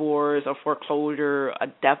a divorce, a foreclosure, a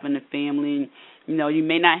death in the family. You know, you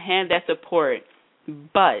may not have that support,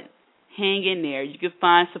 but hang in there. You can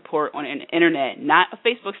find support on the internet, not a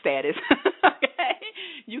Facebook status. Okay,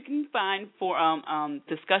 you can find for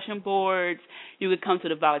discussion boards. You can come to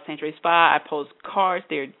the Violet Sanctuary Spa. I post cards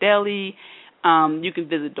there daily. You can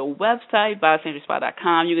visit the website,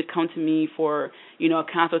 violetsanctuaryspa.com. You could come to me for, you know, a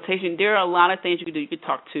consultation. There are a lot of things you could do. You could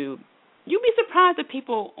talk to. You'd be surprised at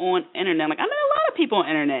people on internet. Like, I know a lot of people on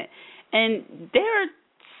internet, and they're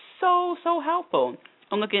so helpful.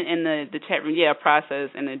 I'm looking in the chat room. Yeah, process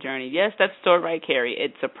and a journey. Yes, that's so right, Carrie.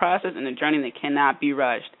 It's a process and a journey that cannot be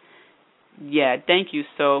rushed. Yeah, thank you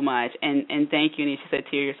so much. And thank you, Nisha. She said,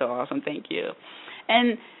 Tia, you're so awesome. Thank you.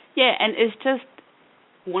 And, yeah, and it's just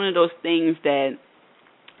one of those things that,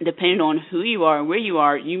 depending on who you are and where you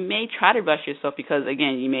are, you may try to rush yourself because,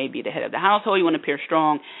 again, you may be the head of the household. You want to appear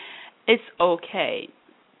strong. It's okay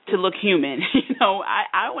to look human. You know,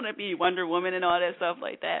 I want to be Wonder Woman and all that stuff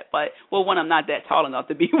like that. But, well, one, I'm not that tall enough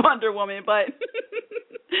to be Wonder Woman. But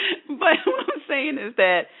what I'm saying is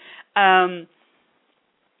that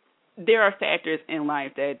there are factors in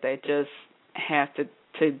life that just have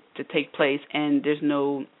to take place, and there's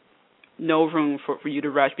no room for you to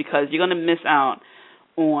rush, because you're going to miss out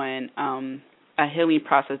on a healing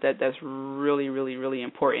process that's really, really, really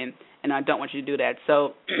important, and I don't want you to do that.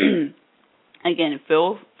 So, again,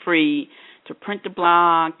 feel free to print the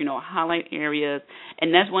blog, highlight areas.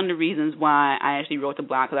 And that's one of the reasons why I actually wrote the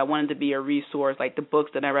blog, because I wanted to be a resource, like the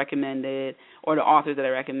books that I recommended or the authors that I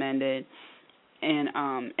recommended. And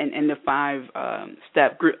the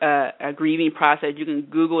 5-step grieving process. You can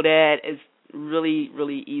Google that. It's really,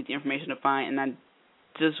 really easy information to find, and I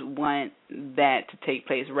just want that to take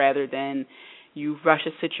place rather than you rush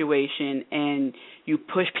a situation and you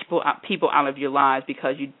push people out of your lives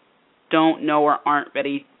because you don't know or aren't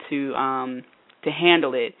ready to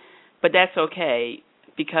handle it. But that's okay,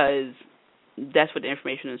 because that's what the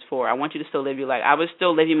information is for. I want you to still live your life. I was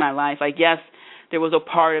still living my life. Like, yes, there was a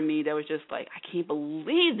part of me that was just like, I can't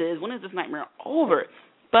believe this. When is this nightmare over?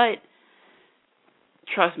 But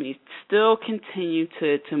trust me, still continue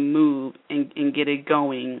to move and get it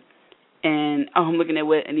going. And I'm looking at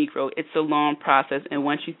what Anique wrote. It's a long process, and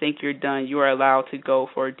once you think you're done, you are allowed to go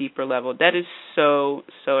for a deeper level. That is so,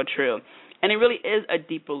 so true. And it really is a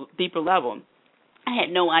deeper level. I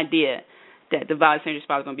had no idea that the Violet St. J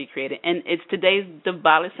Spa was going to be created. And it's today's the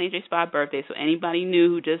Violet St. J Spa birthday, so anybody new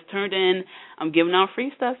who just turned in, I'm giving out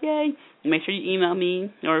free stuff, yay. Make sure you email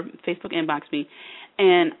me or Facebook inbox me.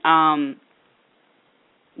 And,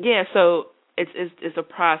 so it's a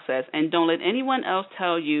process. And don't let anyone else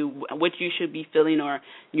tell you what you should be feeling or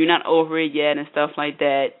you're not over it yet and stuff like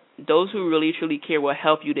that. Those who really, truly care will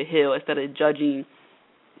help you to heal instead of judging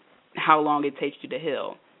how long it takes you to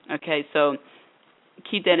heal. Okay, so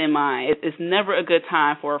keep that in mind. It's never a good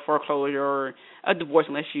time for a foreclosure or a divorce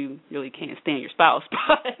unless you really can't stand your spouse.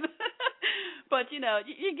 But you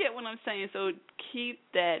get what I'm saying. So keep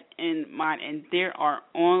that in mind. And there are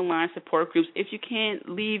online support groups. If you can't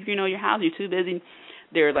leave, your house, you're too busy,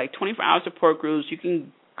 there are like 24-hour support groups. You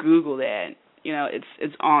can Google that.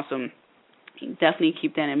 It's awesome. Definitely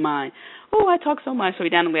keep that in mind. Oh, I talk so much, so we're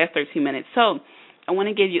down to the last 13 minutes. So I want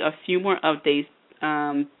to give you a few more updates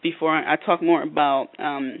before I talk more about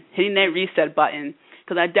hitting that reset button,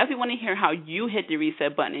 because I definitely want to hear how you hit the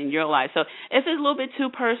reset button in your life. So if it's a little bit too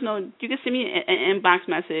personal, you can send me an inbox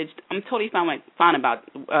message. I'm totally fine with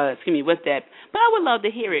that. But I would love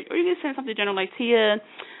to hear it. Or you can send something general like, Tia,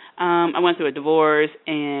 I went through a divorce,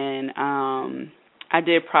 and I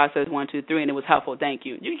did process 1, 2, 3, and it was helpful. Thank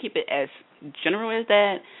you. You can keep it as general as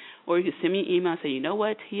that, or you can send me an email and say, you know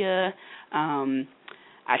what, Tia,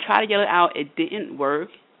 I tried to yell it out. It didn't work.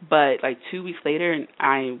 But like 2 weeks later,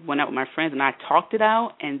 I went out with my friends and I talked it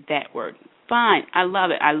out, and that worked. Fine. I love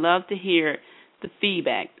it. I love to hear the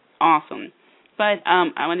feedback. Awesome. But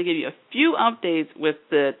I want to give you a few updates with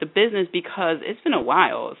the business, because it's been a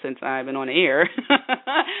while since I've been on the air,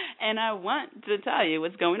 and I want to tell you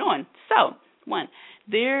what's going on. So, one,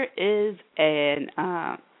 there is a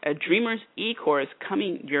Dreamers e-course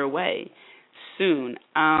coming your way soon.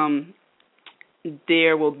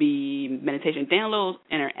 There will be meditation downloads,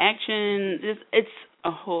 interaction. It's a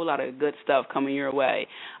whole lot of good stuff coming your way.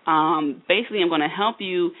 Basically, I'm going to help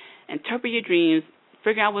you interpret your dreams,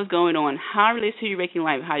 figure out what's going on, how it relates to your waking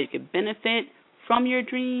life, how you can benefit from your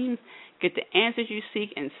dreams, get the answers you seek,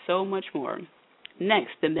 and so much more. Next,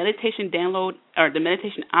 the meditation download, or the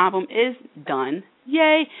meditation album, is done.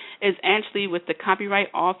 Yay! It's actually with the Copyright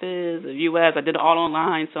Office of U.S. I did it all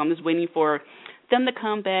online, so I'm just waiting for them to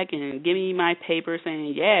come back and give me my paper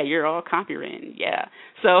saying, yeah, you're all copyrighted. Yeah.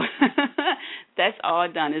 So that's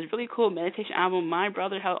all done. It's really cool. Meditation album. My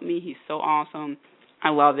brother helped me. He's so awesome. I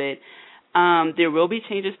love it. There will be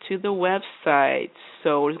changes to the website.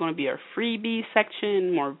 So there's going to be a freebie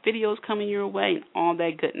section, more videos coming your way, and all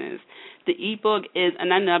that goodness. The ebook is,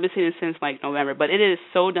 and I know I've been saying it since like November, but it is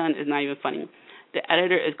so done, it's not even funny. The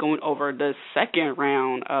editor is going over the second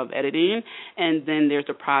round of editing, and then there's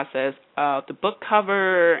the process of the book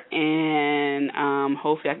cover, and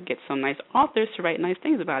hopefully I can get some nice authors to write nice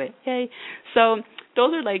things about it. Yay. So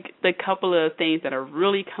those are like the couple of things that are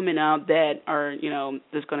really coming up that are,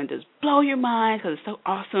 just going to just blow your mind because it's so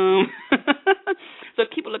awesome. So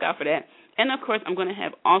keep a lookout for that. And, of course, I'm going to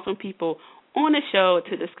have awesome people on the show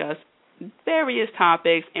to discuss various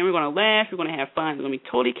topics, and we're going to laugh, we're going to have fun, it's going to be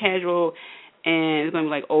totally casual, and it's going to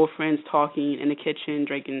be like old friends talking in the kitchen,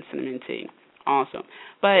 drinking cinnamon tea. Awesome.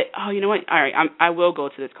 But, you know what? All right, I will go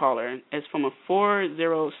to this caller. It's from a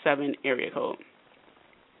 407 area code.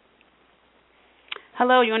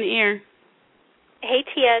 Hello, you on the air? Hey,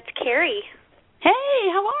 Tia, it's Carrie.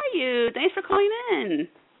 Hey, how are you? Thanks for calling in.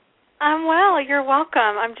 I'm well. You're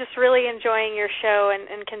welcome. I'm just really enjoying your show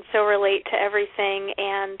and can so relate to everything.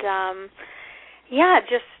 And,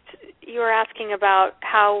 you were asking about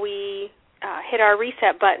how we hit our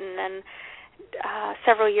reset button. And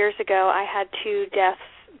several years ago, I had 2 deaths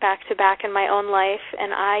back-to-back in my own life,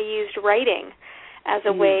 and I used writing as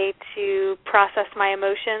a way to process my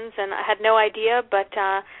emotions, and I had no idea, but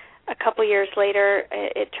a couple years later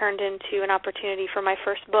it turned into an opportunity for my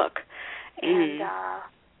first book. And I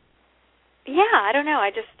don't know, I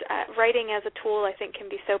just writing as a tool I think can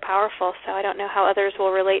be so powerful, so I don't know how others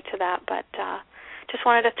will relate to that, but just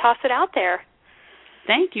wanted to toss it out there.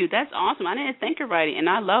 Thank you. That's awesome. I didn't think of writing, and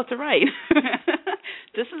I love to write.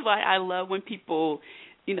 This is why I love when people,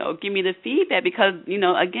 give me the feedback because,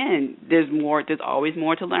 again, there's always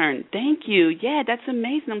more to learn. Thank you. Yeah, that's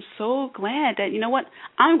amazing. I'm so glad that, you know what,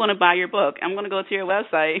 I'm going to buy your book. I'm going to go to your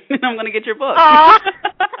website, and I'm going to get your book. That's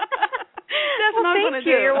well, what I'm thank going to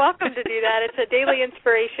you. do. You're welcome to do that. It's a daily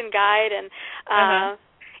inspiration guide, and,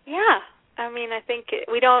 I mean, I think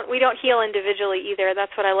we don't heal individually either.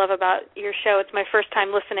 That's what I love about your show. It's my first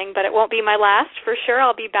time listening, but it won't be my last for sure.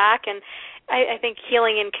 I'll be back, and I think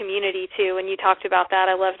healing in community too. When you talked about that,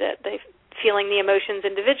 I loved it. Feeling the emotions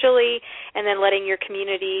individually, and then letting your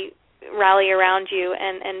community rally around you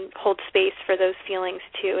and hold space for those feelings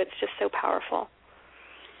too. It's just so powerful.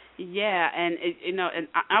 Yeah, and and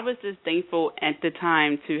I was just thankful at the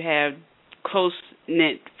time to have close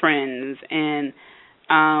knit friends, and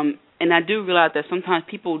I do realize that sometimes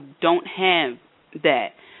people don't have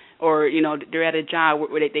that, or they're at a job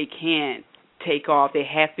where they can't take off. They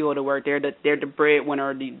have to go to work. They're the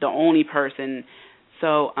breadwinner, the only person,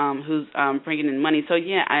 so who's bringing in money. So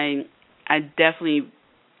yeah, I definitely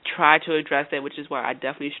try to address that, which is why I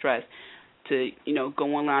definitely stress to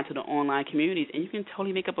go online to the online communities, and you can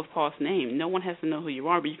totally make up a false name. No one has to know who you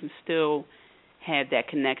are, but you can still have that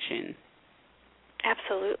connection.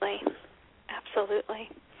 Absolutely.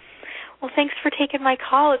 Well, thanks for taking my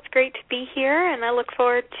call. It's great to be here, and I look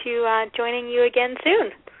forward to joining you again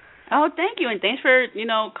soon. Oh, thank you, and thanks for,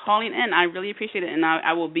 calling in. I really appreciate it, and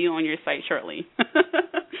I will be on your site shortly.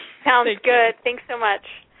 Sounds good. Thanks so much.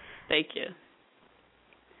 Thank you.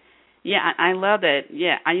 Yeah, I love that.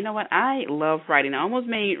 Yeah, you know what? I love writing. I almost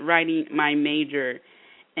made writing my major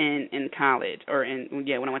in college, or when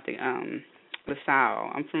I went to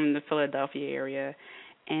LaSalle. I'm from the Philadelphia area,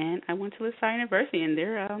 and I went to LaSalle University, and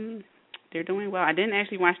they're doing well. I didn't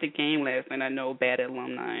actually watch the game last night. I know, bad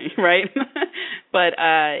alumni, right? But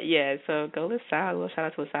so go LaSalle. A little shout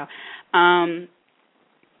out to LaSalle.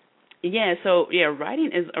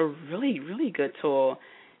 Writing is a really, really good tool.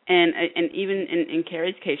 And even in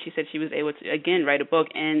Carrie's case, she said she was able to, again, write a book.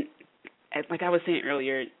 And like I was saying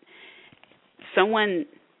earlier, someone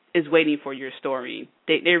is waiting for your story.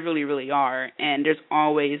 They really, really are. And there's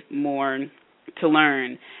always more to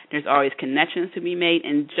learn. There's always connections to be made.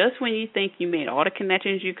 And just when you think you made all the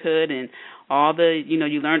connections you could and all the,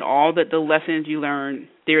 you learned all the lessons you learned,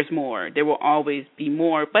 there's more. There will always be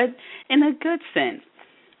more, but in a good sense.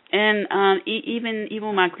 And even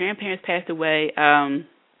when my grandparents passed away,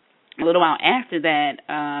 a little while after that,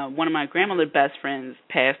 one of my grandmother's best friends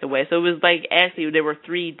passed away. So it was like, actually, there were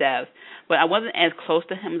 3 deaths. But I wasn't as close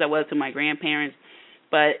to him as I was to my grandparents.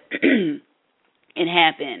 But it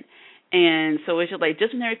happened. And so it's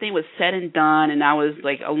just when everything was said and done, and I was,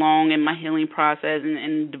 along in my healing process,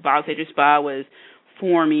 and the Volunteer Spa was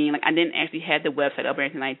forming, I didn't actually have the website up or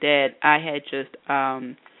anything like that. I had just,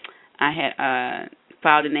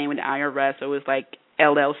 filed a name with the IRS, so it was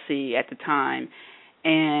LLC at the time.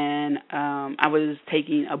 And I was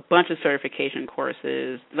taking a bunch of certification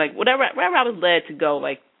courses, wherever I was led to go,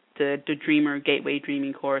 the Dreamer Gateway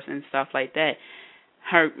Dreaming course and stuff like that.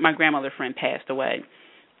 My grandmother friend passed away,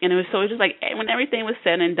 and it was just when everything was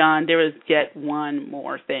said and done, there was yet one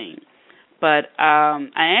more thing. But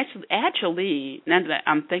I actually, now that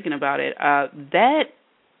I'm thinking about it, that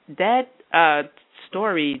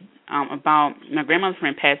story about my grandmother's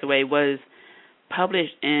friend passed away was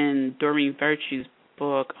published in Doreen Virtue's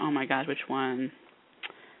book. Oh my gosh, which one?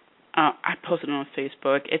 I posted it on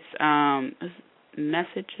Facebook. It's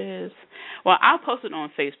Messages. Well, I'll post it on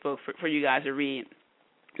Facebook for you guys to read.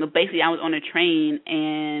 But basically, I was on a train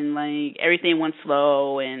and everything went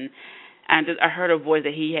slow, and I heard a voice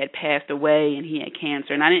that he had passed away and he had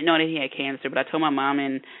cancer, and I didn't know that he had cancer, but I told my mom,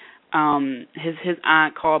 and his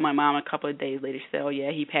aunt called my mom a couple of days later. She said, "Oh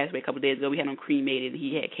yeah, he passed away a couple of days ago. We had him cremated. And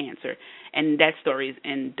he had cancer," and that story is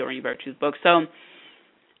in Doreen Virtue's book. So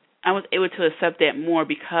I was able to accept that more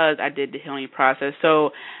because I did the healing process.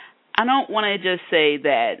 So I don't want to just say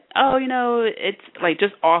that, it's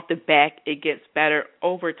just off the back it gets better.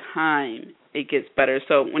 Over time it gets better.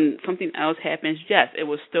 So when something else happens, yes, it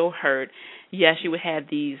will still hurt. Yes, you would have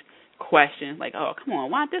these questions oh, come on,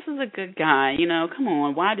 why, this is a good guy, come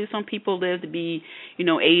on, why do some people live to be,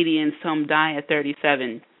 80 and some die at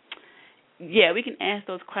 37? yeah, we can ask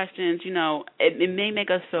those questions. You know, it may make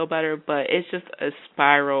us feel better, but it's just a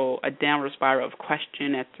downward spiral of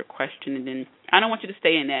question after question, and then I don't want you to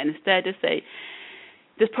stay in that. Instead, just say,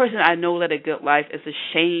 this person I know led a good life. It's a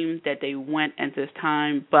shame that they went at this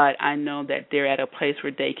time, but I know that they're at a place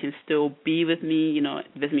where they can still be with me, you know,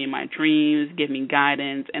 visit me in my dreams, give me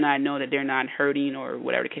guidance, and I know that they're not hurting or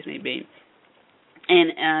whatever the case may be.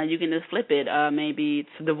 And you can just flip it. Maybe it's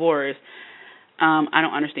a divorce. I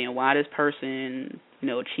don't understand why this person, you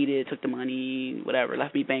know, cheated, took the money, whatever,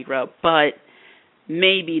 left me bankrupt. But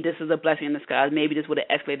maybe this is a blessing in disguise. Maybe this would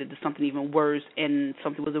have escalated to something even worse, and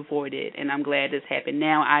something was avoided. And I'm glad this happened.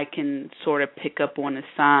 Now I can sort of pick up on the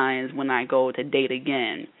signs when I go to date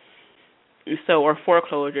again. So, or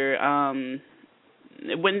foreclosure.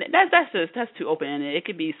 When that's too open ended. It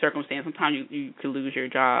could be circumstance. Sometimes you could lose your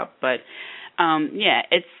job, but yeah,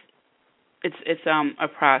 it's a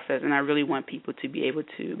process, and I really want people to be able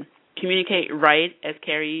to communicate right, as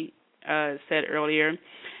Carrie said earlier.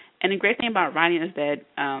 And the great thing about writing is that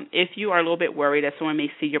if you are a little bit worried that someone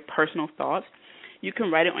may see your personal thoughts, you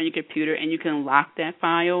can write it on your computer and you can lock that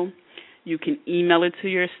file. You can email it to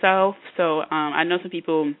yourself. So I know some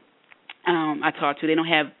people I talk to, they don't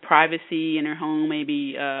have privacy in their home,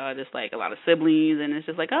 maybe there's like a lot of siblings, and it's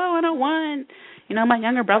just like, oh, I don't want, you know, my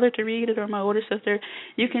younger brother to read it or my older sister.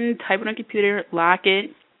 You can type it on a computer, lock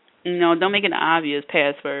it, you know, don't make it an obvious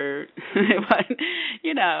password, but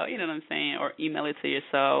you know what I'm saying, or email it to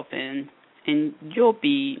yourself, and you'll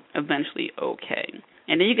be eventually okay,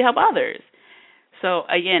 and then you can help others. So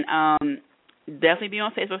again, definitely be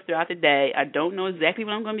on Facebook throughout the day. I don't know exactly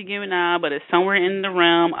what I'm going to be giving out, but it's somewhere in the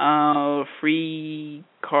realm of free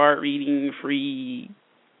card reading, free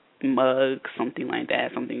mug, something like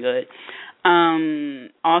that, something good.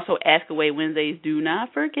 Also, Ask Away Wednesdays. Do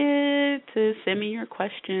not forget to send me your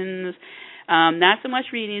questions. Not so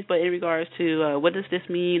much readings, but in regards to what does this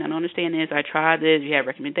mean? I don't understand this. I tried this. You have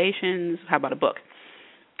recommendations? How about a book?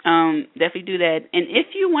 Definitely do that. And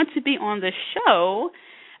if you want to be on the show,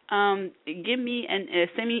 give me and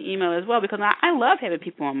send me an email as well, because I love having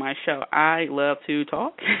people on my show. I love to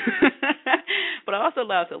talk, but I also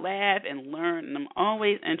love to laugh and learn, and I'm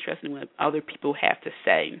always interested in what other people have to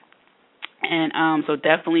say. And so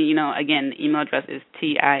definitely, you know, again, the email address is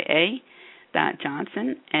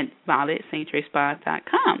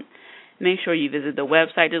tia.johnson@violetsanctuaryspa.com. Make sure you visit the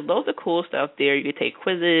website. There's loads of cool stuff there. You can take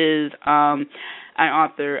quizzes. I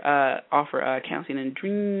offer counseling and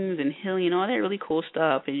dreams and healing and all that really cool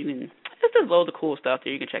stuff. And you can, there's loads of cool stuff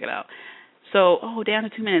there. You can check it out. So, down to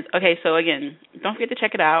 2 minutes. Okay, so again, don't forget to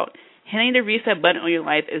check it out. Hitting the reset button on your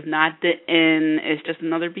life is not the end. It's just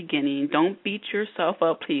another beginning. Don't beat yourself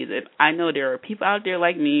up, please. I know there are people out there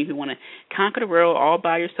like me who want to conquer the world all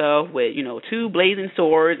by yourself with, you know, 2 blazing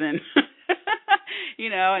swords and you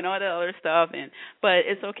know, and all that other stuff. But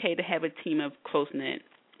it's okay to have a team of close-knit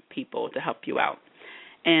people to help you out.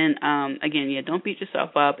 And, again, yeah, don't beat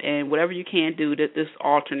yourself up. And whatever you can do, this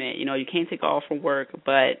alternate. You know, you can't take off from work,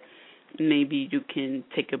 but maybe you can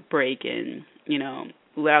take a break and, you know,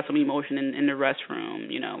 let out some emotion in the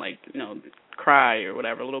restroom, you know, like, you know, cry or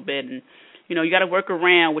whatever a little bit. And, you know, you got to work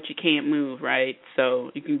around what you can't move, right?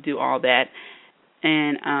 So you can do all that.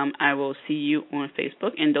 And I will see you on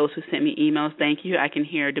Facebook. And those who sent me emails, thank you. I can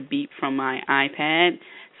hear the beep from my iPad.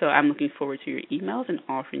 So I'm looking forward to your emails and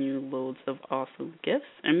offering you loads of awesome gifts.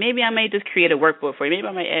 And maybe I may just create a workbook for you. Maybe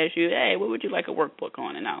I might ask you, hey, what would you like a workbook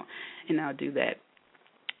on? And I'll do that.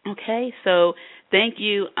 Okay, so thank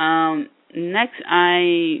you. Next,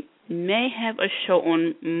 I may have a show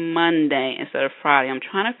on Monday instead of Friday. I'm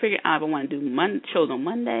trying to figure out if I want to do shows on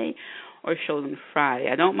Monday or shows on Friday.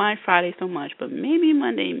 I don't mind Friday so much, but maybe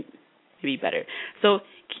Monday would be better. So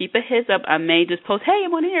keep a heads up. I may just post, hey,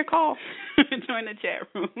 I'm on here, call. Join the chat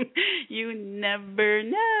room. You never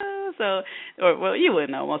know. So, well, you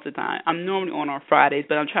wouldn't know most of the time. I'm normally on Fridays,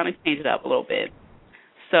 but I'm trying to change it up a little bit.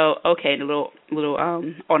 So, okay, the little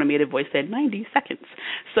automated voice said 90 seconds.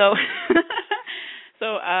 So,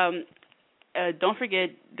 don't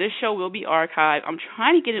forget, this show will be archived. I'm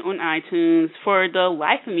trying to get it on iTunes. For the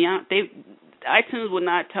life of me, iTunes would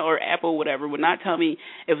not tell, or Apple, whatever, would not tell me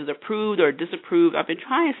if it was approved or disapproved. I've been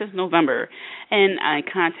trying since November, and I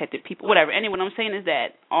contacted people, whatever. Anyway, what I'm saying is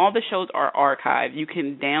that all the shows are archived. You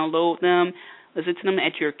can download them, listen to them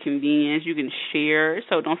at your convenience. You can share,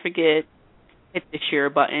 so don't forget. Hit the share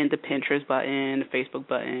button, the Pinterest button, the Facebook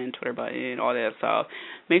button, Twitter button, all that stuff.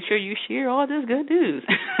 Make sure you share all this good news.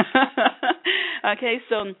 Okay,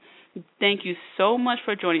 so thank you so much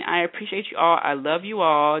for joining. I appreciate you all. I love you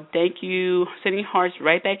all. Thank you. Sending hearts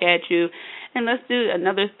right back at you. and let's do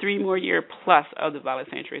another 3 more year plus of the Violet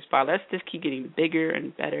Sanctuary Spa. Let's just keep getting bigger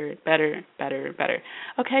and better, better, better, better.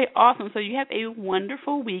 Okay, awesome. So you have a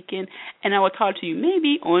wonderful weekend, and I will talk to you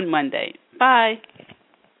maybe on Monday. Bye.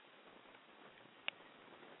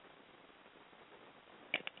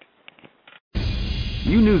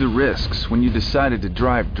 You knew the risks when you decided to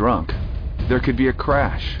drive drunk. There could be a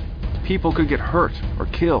crash. People could get hurt or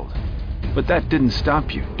killed. But that didn't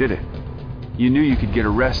stop you, did it? You knew you could get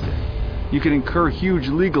arrested. You could incur huge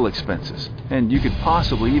legal expenses, and you could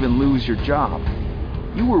possibly even lose your job.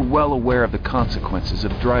 You were well aware of the consequences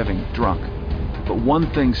of driving drunk. But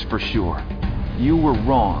one thing's for sure. You were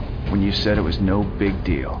wrong when you said it was no big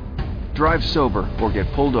deal. Drive sober or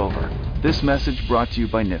get pulled over. This message brought to you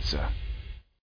by NHTSA.